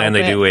can't Newfoundland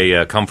help they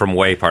do a come from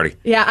away party.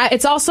 Yeah,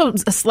 it's also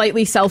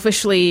slightly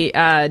selfishly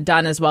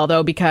done as well,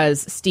 though,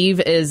 because Steve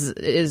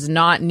is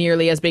not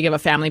nearly as big of a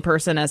family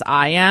person as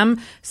I am.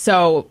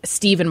 So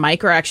Steve and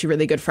Mike are actually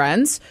really good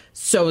friends.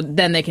 So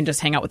then they can just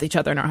hang out with each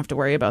other and not have to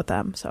worry about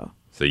them. So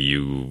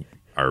you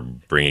are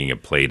bringing a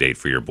play date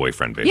for your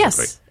boyfriend, basically.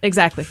 yes,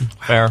 exactly.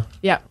 Fair.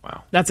 Yeah,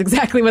 Wow. that's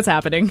exactly what's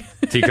happening.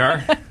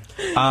 T-Car?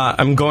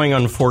 I'm going,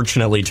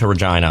 unfortunately, to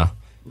Regina.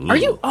 Are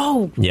you?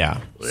 Oh,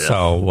 Yeah.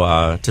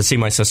 So to see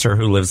my sister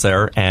who lives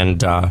there,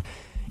 and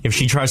if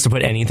she tries to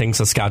put anything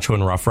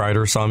Saskatchewan Rough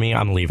Riders on me,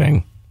 I'm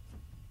leaving.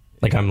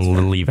 Like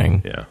I'm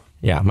leaving. Yeah.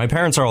 Yeah. My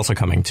parents are also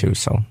coming too,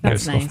 so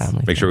That's there's nice. no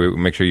family.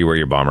 Make sure you wear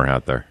your bomber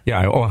hat there. Yeah,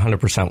 I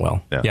 100%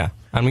 will. Yeah. Yeah.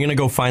 I'm going to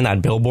go find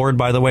that billboard,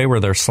 by the way, where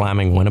they're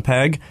slamming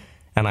Winnipeg,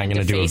 and I'm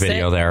going to do a deface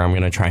video it? there. I'm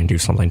going to try and do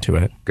something to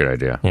it. Good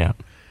idea. Yeah.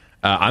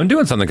 I'm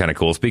doing something kind of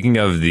cool. Speaking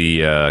of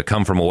the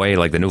come from away,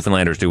 like the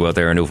Newfoundlanders do out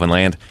there in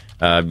Newfoundland.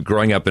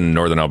 Growing up in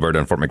northern Alberta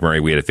and Fort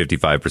McMurray, we had a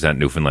 55%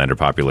 Newfoundlander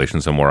population.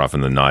 So more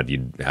often than not,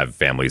 you'd have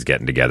families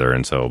getting together.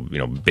 And so,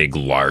 big,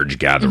 large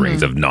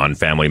gatherings of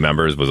non-family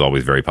members was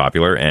always very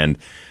popular. And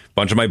a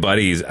bunch of my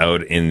buddies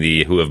out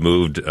who have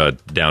moved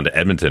down to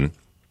Edmonton,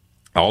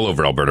 all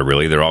over Alberta,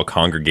 really, they're all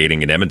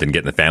congregating in Edmonton,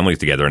 getting the families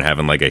together and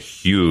having like a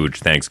huge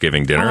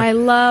Thanksgiving dinner. I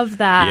love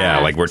that. Yeah,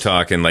 like we're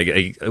talking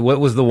like what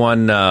was the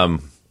one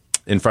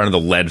in front of the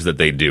ledge that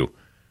they do?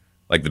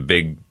 Like the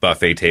big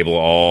buffet table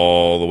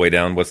all the way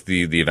down. What's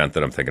the event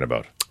that I'm thinking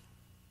about?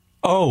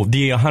 Oh,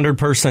 the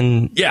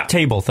 100-person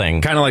table thing.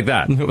 Kind of like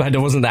that.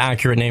 That wasn't the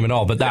accurate name at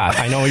all, but that.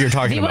 I know what you're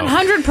talking The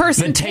about.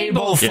 100-person The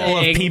table full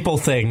of people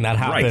thing that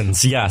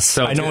happens. Right. Yes,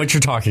 So I know what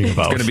you're talking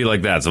about. It's going to be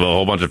like that. So a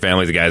whole bunch of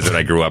families of guys that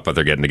I grew up with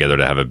are getting together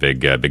to have a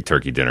big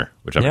turkey dinner,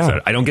 which I'm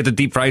excited. I don't get to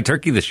deep fry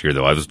turkey this year,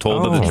 though. I was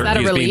told that the turkey is that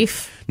a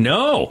relief?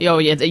 No. Oh,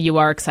 you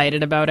are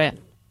excited about it?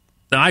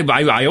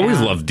 I always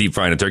love deep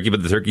frying a turkey,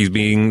 but the turkeys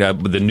being,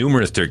 the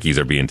numerous turkeys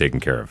are being taken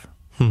care of.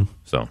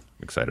 So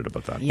excited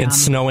about that. Yum. It's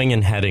snowing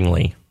in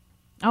Headingley.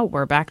 Oh,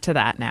 we're back to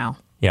that now.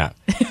 Yeah.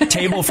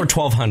 Table for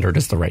 1,200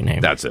 is the right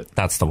name. That's it.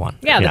 That's the one.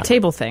 Yeah, the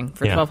table thing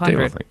for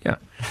 1,200. Yeah.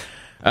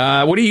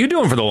 What are you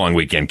doing for the long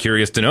weekend?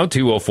 Curious to know.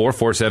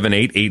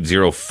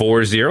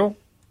 204-478-8040.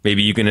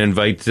 Maybe you can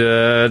invite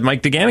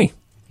Mike DeGami.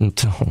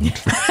 Don't.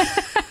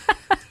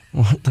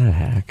 What the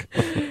heck?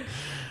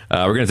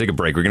 We're going to take a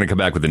break. We're going to come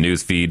back with the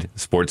news feed,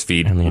 sports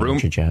feed. And the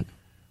Energy Jet.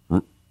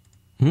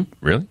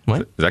 Really?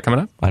 What? Is that coming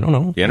up? I don't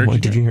know. The Energy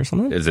Did you hear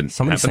something? Is it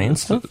somebody saying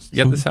stuff?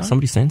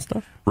 Somebody saying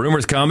stuff?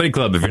 Rumors Comedy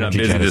Club. If you're not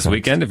busy this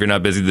weekend, if you're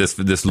not busy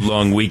this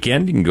long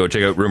weekend, you can go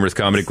check out Rumors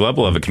Comedy Club.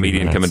 We'll have a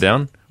comedian coming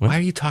down. Why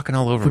are you talking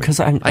all over because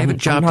me? I have a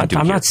job to do.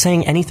 I'm not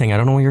saying anything. I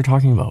don't know what you're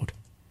talking about.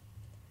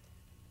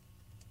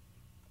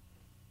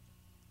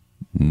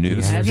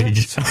 News.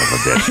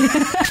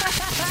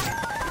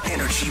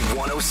 Energy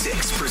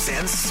 106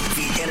 presents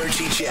the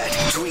Energy Jet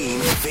Dream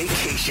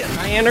Vacation.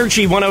 Hi,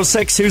 Energy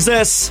 106. Who's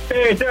this?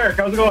 Hey, it's Eric.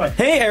 How's it going?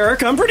 Hey,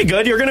 Eric. I'm pretty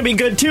good. You're going to be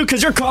good, too,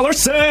 because you're caller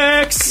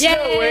 6.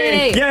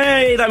 Yay!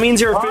 Yay! That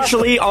means you're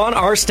officially on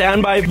our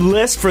standby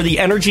list for the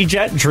Energy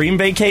Jet Dream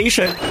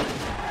Vacation.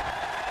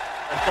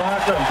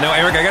 Awesome. Now,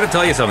 Eric, I got to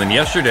tell you something.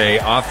 Yesterday,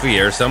 off the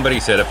air, somebody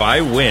said if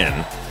I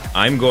win,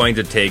 I'm going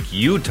to take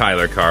you,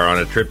 Tyler Carr, on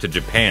a trip to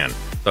Japan.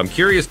 So I'm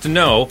curious to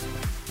know,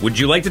 would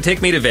you like to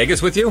take me to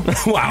Vegas with you?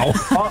 Wow.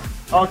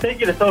 I'll take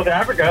you to South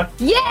Africa.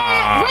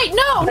 Yeah! Wait,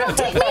 no,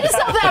 take me to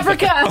South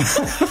Africa.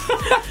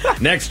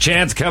 Next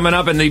chance coming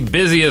up in the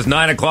busiest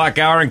 9 o'clock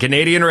hour in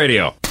Canadian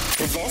radio.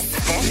 This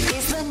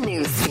is the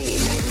news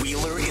feed.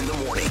 Wheeler in the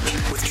morning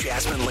with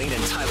Jasmine Lane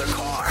and Tyler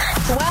Carr.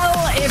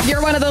 Well, if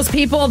you're one of those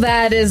people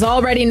that is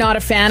already not a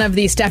fan of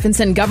the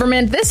Stephenson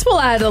government, this will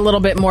add a little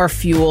bit more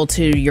fuel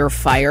to your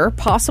fire,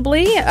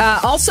 possibly.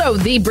 Also,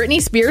 the Britney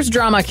Spears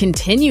drama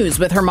continues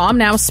with her mom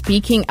now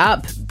speaking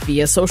up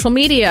via social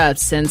media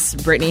since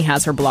Britney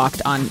has her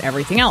blocked on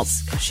everything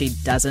else because she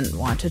doesn't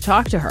want to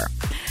talk to her.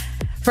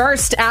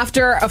 First,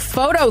 after a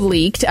photo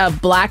leaked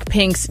of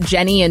Blackpink's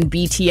Jennie and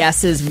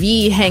BTS's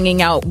V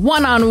hanging out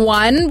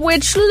one-on-one,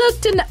 which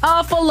looked an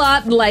awful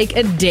lot like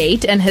a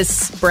date and has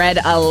spread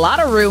a lot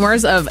of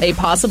rumors of a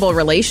possible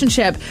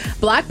relationship,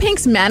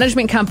 Blackpink's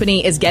management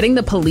company is getting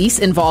the police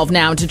involved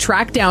now to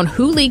track down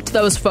who leaked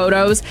those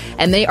photos,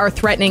 and they are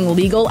threatening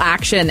legal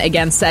action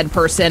against said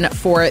person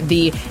for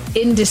the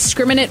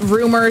indiscriminate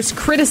rumors,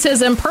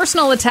 criticism,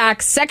 personal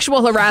attacks,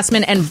 sexual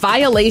harassment, and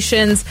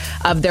violations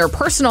of their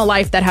personal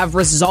life that have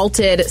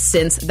resulted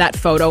since that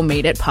photo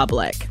made it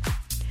public.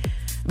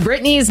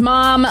 Britney's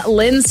mom,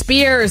 Lynn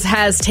Spears,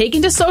 has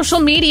taken to social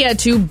media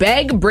to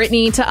beg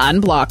Britney to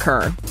unblock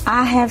her.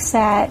 I have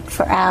sat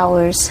for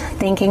hours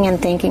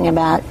thinking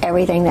about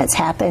everything that's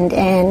happened,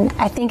 and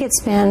I think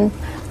it's been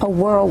a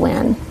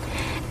whirlwind.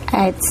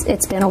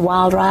 It's been a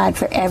wild ride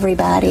for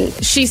everybody.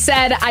 She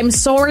said, "I'm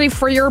sorry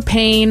for your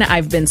pain.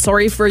 I've been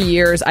sorry for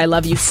years. I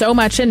love you so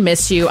much and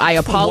miss you. I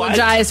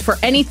apologize for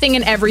anything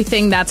and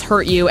everything that's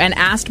hurt you," and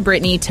asked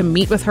Britney to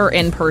meet with her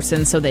in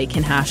person so they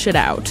can hash it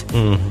out.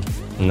 No.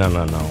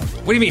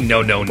 What do you mean,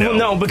 no? Well,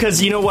 no,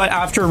 because you know what?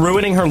 After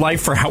ruining her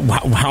life for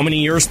how many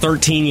years?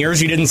 13 years?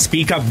 You didn't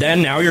speak up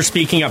then. Now you're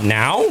speaking up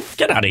now?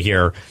 Get out of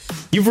here.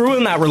 You've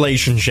ruined that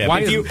relationship.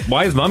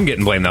 Why is mom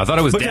getting blamed now? I thought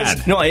it was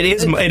dad. No, it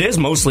is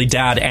mostly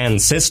dad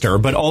and sister,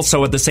 but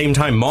also at the same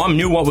time, mom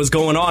knew what was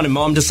going on, and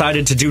mom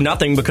decided to do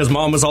nothing because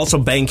mom was also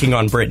banking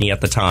on Britney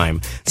at the time.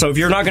 So if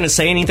you're not going to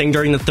say anything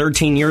during the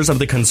 13 years of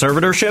the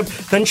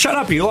conservatorship, then shut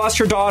up. You lost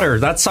your daughter.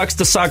 That sucks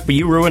to suck, but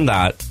you ruined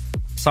that.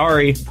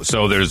 Sorry.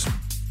 So there's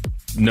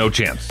no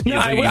chance. No,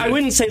 I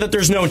wouldn't say that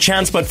there's no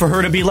chance, but for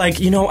her to be like,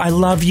 I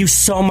love you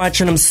so much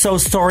and I'm so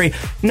sorry.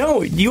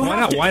 No,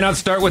 Why not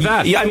start with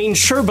that? Yeah, I mean,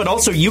 sure, but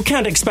also you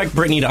can't expect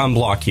Britney to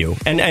unblock you.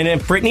 And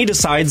if Britney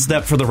decides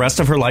that for the rest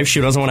of her life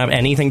she doesn't want to have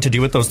anything to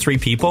do with those 3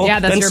 people,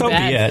 then so be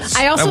it.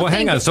 I also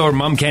hang on, so her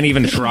mom can't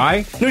even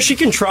try? No, she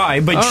can try,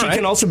 but she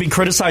can also be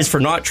criticized for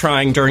not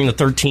trying during the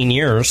 13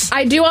 years.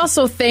 I do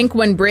also think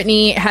when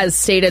Britney has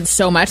stated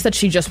so much that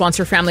she just wants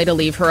her family to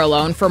leave her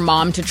alone, for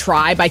mom to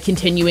try by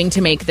continuing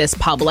to make this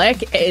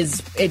public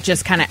it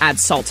just kind of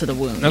adds salt to the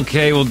wound.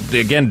 Okay, well,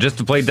 again, just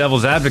to play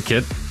devil's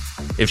advocate,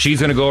 if she's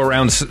going to go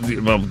around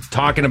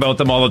talking about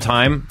them all the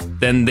time,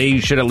 then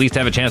they should at least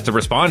have a chance to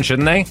respond,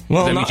 shouldn't they?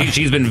 Well,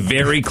 she's been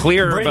very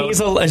clear about...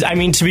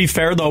 to be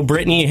fair, though,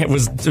 Britney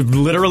was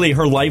literally,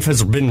 her life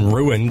has been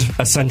ruined,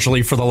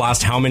 essentially, for the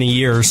last how many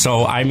years.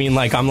 So, I mean,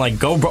 I'm like,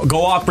 go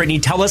off,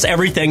 Britney. Tell us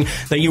everything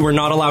that you were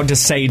not allowed to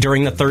say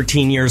during the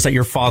 13 years that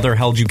your father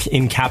held you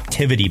in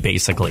captivity,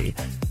 basically.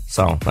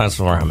 So, that's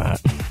where I'm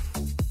at.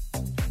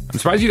 I'm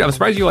surprised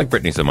you like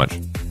Britney so much.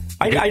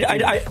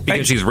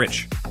 Because she's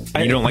rich.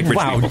 You don't like rich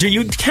people.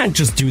 You can't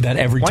just do that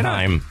every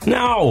time.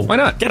 No. Why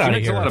not? Get out of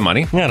makes here. a lot of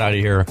money. Get out of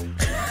here.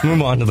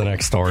 Move on to the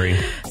next story.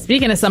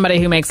 Speaking of somebody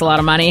who makes a lot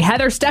of money,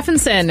 Heather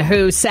Stephenson,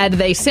 who said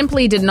they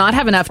simply did not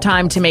have enough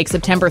time to make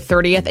September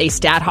 30th a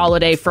stat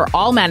holiday for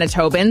all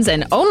Manitobans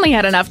and only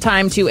had enough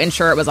time to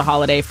ensure it was a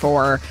holiday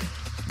for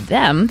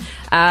them,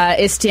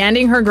 is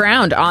standing her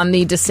ground on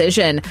the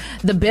decision.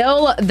 The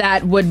bill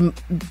that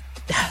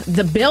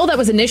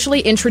was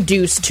initially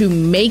introduced to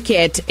make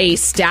it a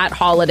stat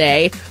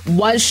holiday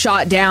was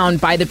shot down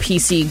by the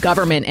PC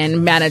government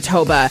in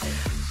Manitoba.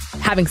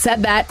 Having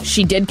said that,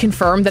 she did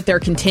confirm that they're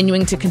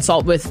continuing to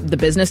consult with the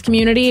business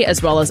community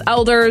as well as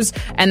elders,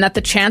 and that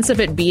the chance of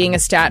it being a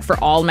stat for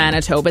all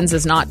Manitobans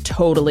is not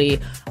totally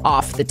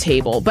off the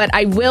table. But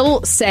I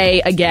will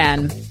say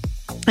again,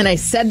 and I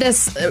said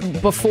this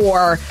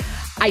before,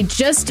 I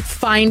just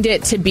find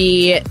it to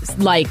be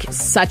like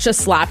such a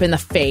slap in the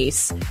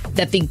face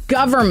that the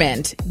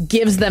government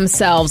gives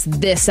themselves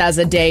this as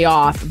a day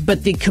off,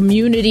 but the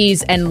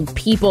communities and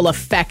people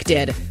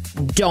affected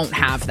don't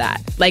have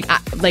that. Like,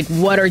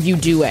 what are you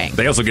doing?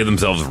 They also give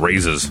themselves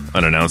raises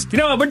unannounced. You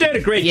know what? We're doing a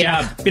great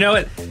job. You know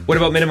what? What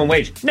about minimum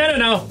wage?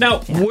 No.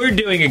 We're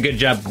doing a good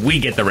job. We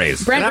get the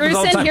raise. Brent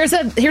Rusin,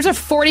 here's a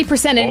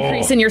 40%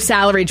 increase in your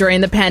salary during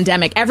the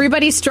pandemic.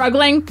 Everybody's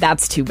struggling.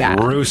 That's too bad.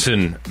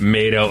 Rusin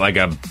made out like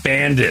a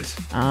bandit.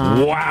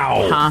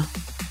 Wow.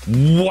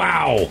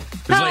 Wow.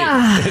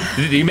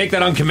 Did you make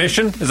that on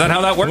commission? Is that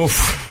how that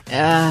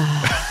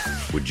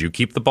works? Would you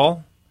keep the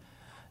ball?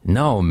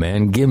 No,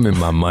 man, give me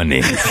my money.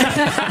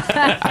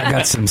 I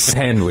got some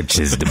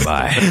sandwiches to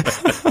buy.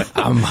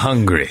 I'm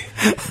hungry.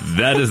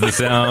 That is the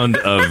sound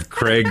of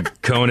Craig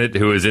Conant,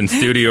 who is in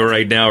studio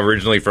right now,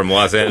 originally from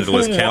Los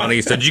Angeles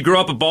County. So did you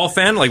grow up a ball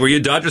fan? Like, were you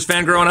a Dodgers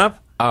fan growing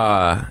up?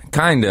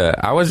 Kinda.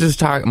 I was just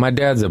talking, my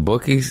dad's a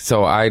bookie,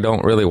 so I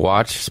don't really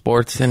watch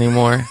sports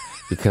anymore.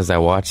 Because I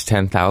watched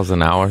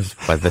 10,000 hours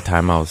by the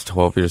time I was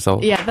 12 years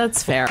old. Yeah,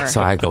 that's fair.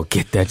 So I go,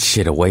 get that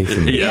shit away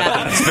from me.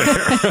 Yeah,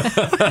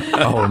 that's fair.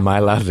 Oh, am I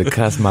allowed to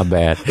cuss? My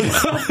bad.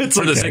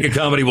 For the sake of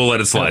comedy, we'll let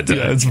it slide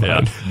today. Yeah, it's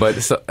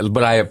fine.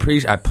 But I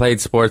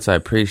played sports. I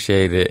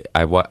appreciate it.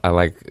 I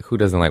like, who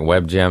doesn't like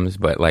web gems?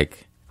 But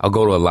like, I'll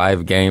go to a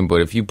live game,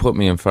 but if you put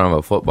me in front of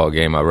a football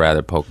game, I'd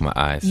rather poke my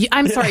eyes.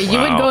 I'm sorry, you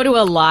would go to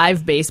a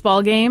live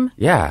baseball game?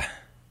 Yeah.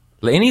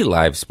 Any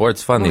live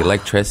sports fun. The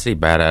electricity,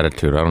 bad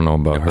attitude. I don't know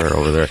about her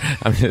over there.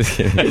 I'm just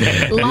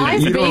kidding.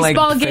 Live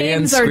baseball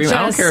games are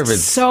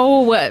just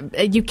so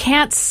you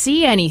can't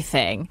see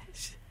anything.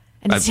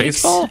 And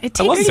baseball? It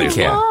takes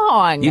too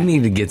long. You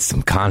need to get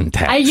some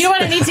contacts. You know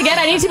what I need to get?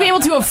 I need to be able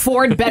to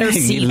afford better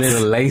seats. You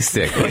little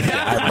LASIK. What the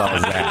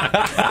eyeballs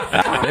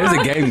that? There's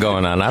a game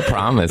going on. I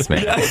promise,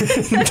 man.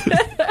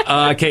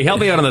 Okay, help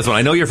me out on this one.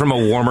 I know you're from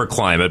a warmer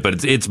climate,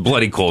 but it's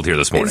bloody cold here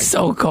this morning. It's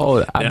so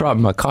cold. I brought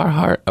my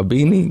Carhartt, a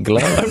beanie,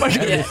 gloves,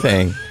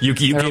 everything. You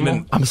came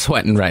in. I'm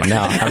sweating right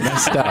now. I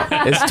messed up.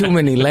 It's too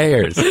many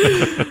layers.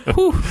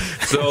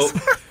 So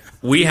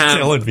we have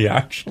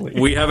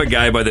a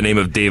guy by the name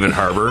of David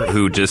Harbour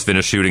who just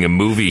finished shooting a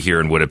movie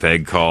here in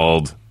Winnipeg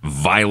called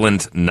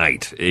Violent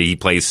Night. He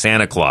plays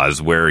Santa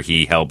Claus, where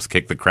he helps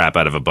kick the crap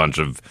out of a bunch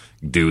of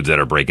dudes that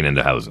are breaking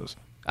into houses.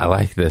 I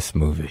like this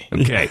movie.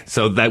 Okay,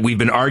 so that we've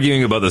been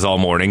arguing about this all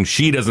morning.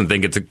 She doesn't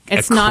think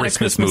it's not a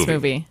Christmas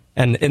movie.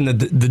 And the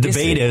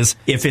debate is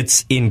if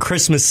it's in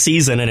Christmas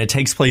season and it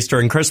takes place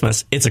during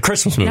Christmas, it's a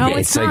Christmas movie. No,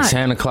 it's like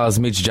Santa Claus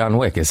meets John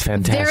Wick. It's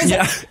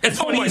fantastic.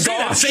 It's oh my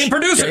god, same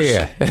producers.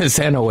 Yeah,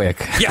 Santa Wick.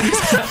 Yeah.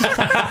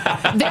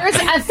 There's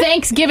a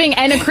Thanksgiving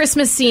and a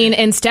Christmas scene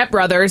in Step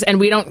Brothers, and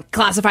we don't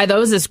classify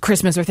those as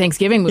Christmas or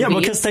Thanksgiving movies. Yeah,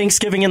 because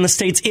Thanksgiving in the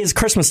States is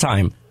Christmas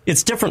time.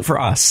 It's different for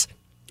us.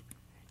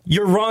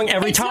 You're wrong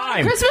every time. It's not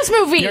a Christmas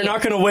movie. You're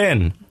not going to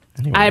win.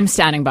 Anyway. I'm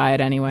standing by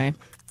it anyway.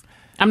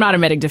 I'm not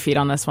admitting defeat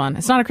on this one.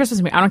 It's not a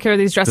Christmas movie. I don't care if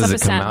these dress up as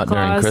Santa Claus. Does it come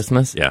out during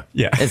Christmas?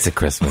 Yeah. It's a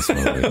Christmas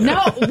movie. No,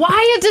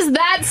 why does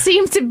that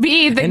seem to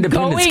be the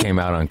Independence came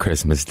out on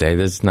Christmas Day.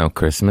 There's no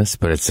Christmas,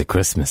 but it's a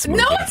Christmas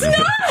movie. No, it's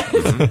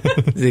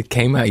not! It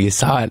came out. You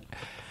saw it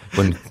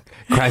when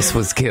Christ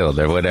was killed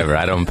or whatever.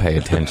 I don't pay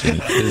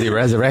attention. Is he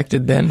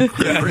resurrected then?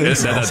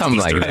 Something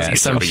like that.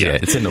 Some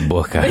shit. It's in the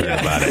book. I heard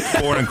about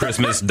it. Born on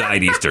Christmas,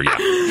 died Easter. Yeah.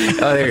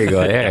 Oh, there you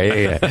go.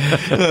 Yeah.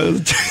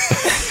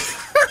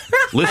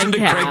 Listen to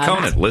Craig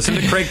Conant. Listen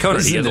to Craig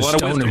Conant. He has a lot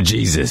of wisdom. Of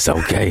Jesus,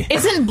 okay.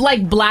 Isn't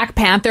like Black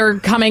Panther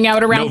coming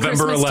out around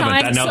November Christmas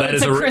 11th. time? No, so that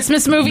it's is a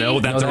Christmas movie? No,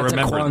 that's a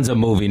Kwanzaa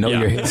movie. Know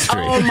your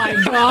history. Oh my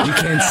god! You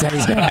can't say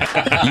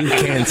that. You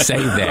can't say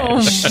that.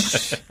 Oh.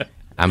 Shh.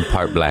 I'm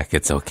part black.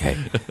 It's okay.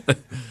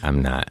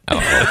 I'm not.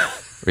 Oh,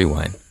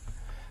 rewind.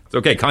 It's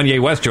okay. Kanye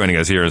West joining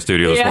us here in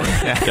studio this morning.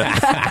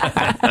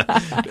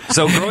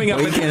 So growing up,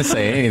 we can't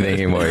say anything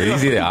anymore. You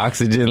see the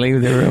oxygen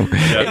leave the room.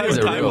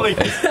 I'm like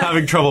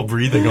having trouble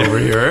breathing over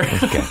here.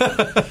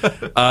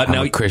 Okay.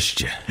 Now,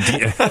 Christian,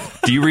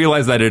 do you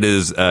realize that it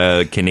is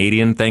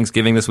Canadian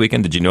Thanksgiving this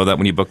weekend? Did you know that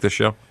when you booked this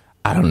show?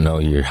 I don't know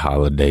your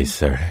holidays,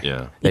 sir.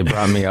 Yeah. They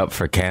brought me up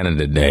for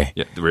Canada Day.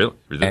 Yeah, really?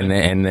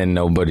 And then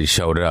nobody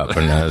showed up.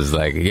 And I was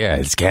like, yeah,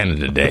 it's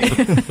Canada Day.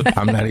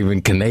 I'm not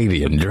even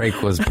Canadian.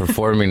 Drake was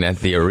performing at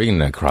the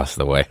arena across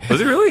the way. Was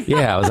he really?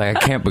 Yeah, I was like, I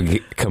can't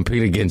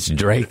compete against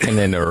Drake in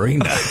an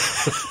arena.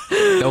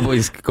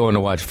 Nobody's going to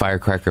watch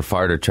Firecracker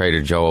Fart or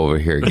Trader Joe over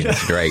here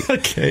against Drake.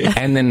 Okay.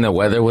 And then the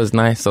weather was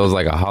nice. So it was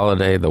like a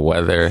holiday, the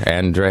weather,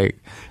 and Drake.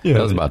 Yeah.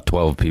 There was about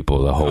 12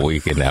 people the whole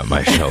weekend at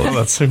my show. Well,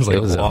 that seems like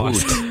it was a lot. a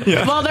hoot.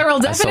 Yeah. Well, there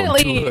will I sold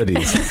 2 definitely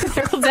hoodies.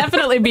 there will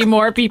definitely be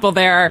more people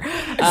there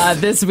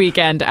this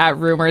weekend at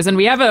Rumors, and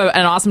we have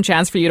an awesome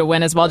chance for you to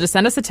win as well. Just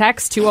send us a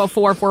text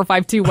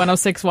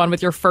 204-452-1061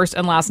 with your first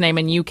and last name,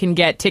 and you can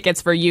get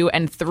tickets for you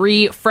and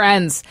 3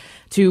 friends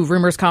to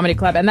Rumors Comedy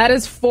Club, and that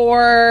is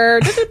for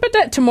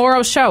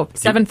tomorrow's show,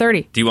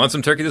 7:30. Do you want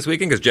some turkey this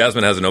weekend? Because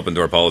Jasmine has an open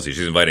door policy.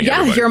 She's inviting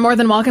everybody. You're more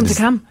than welcome to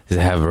come. Does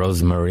it have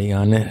rosemary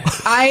on it?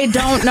 I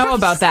don't know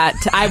about that.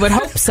 I would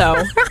hope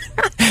so.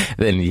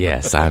 Then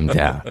yes, I'm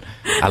down.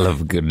 I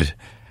love good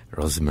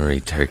rosemary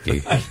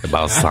turkey,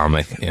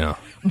 balsamic, you know.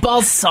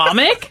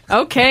 Balsamic?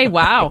 Okay,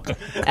 wow.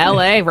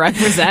 LA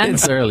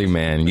represents. It's early,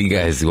 man. You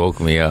guys woke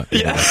me up.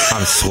 Yeah.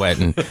 I'm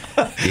sweating.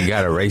 You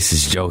got a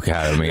racist joke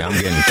out of me. I'm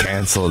getting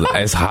canceled.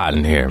 It's hot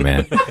in here,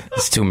 man.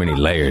 There's too many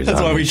layers.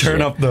 That's why we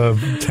turn up the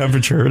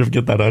temperature to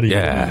get that out of you.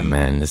 Yeah,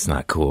 man. It's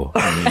not cool.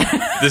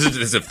 This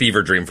is a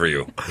fever dream for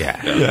you. Yeah.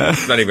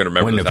 It's not even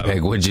remember.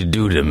 Winnipeg, what'd you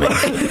do to me?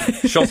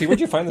 Schulte, where'd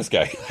you find this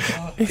guy?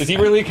 Is he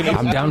really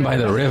Canadian? I'm down by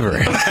the river.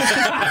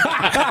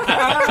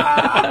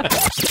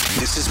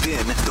 This has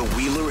been the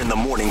Wheeler in the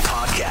Morning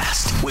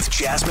podcast with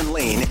Jasmine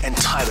Lane and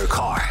Tyler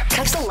Carr.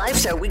 Catch the live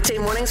show weekday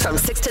mornings from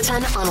 6 to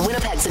 10 on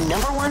Winnipeg's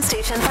 #1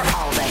 station for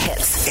all the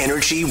hits.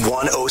 Energy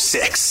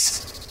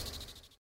 106.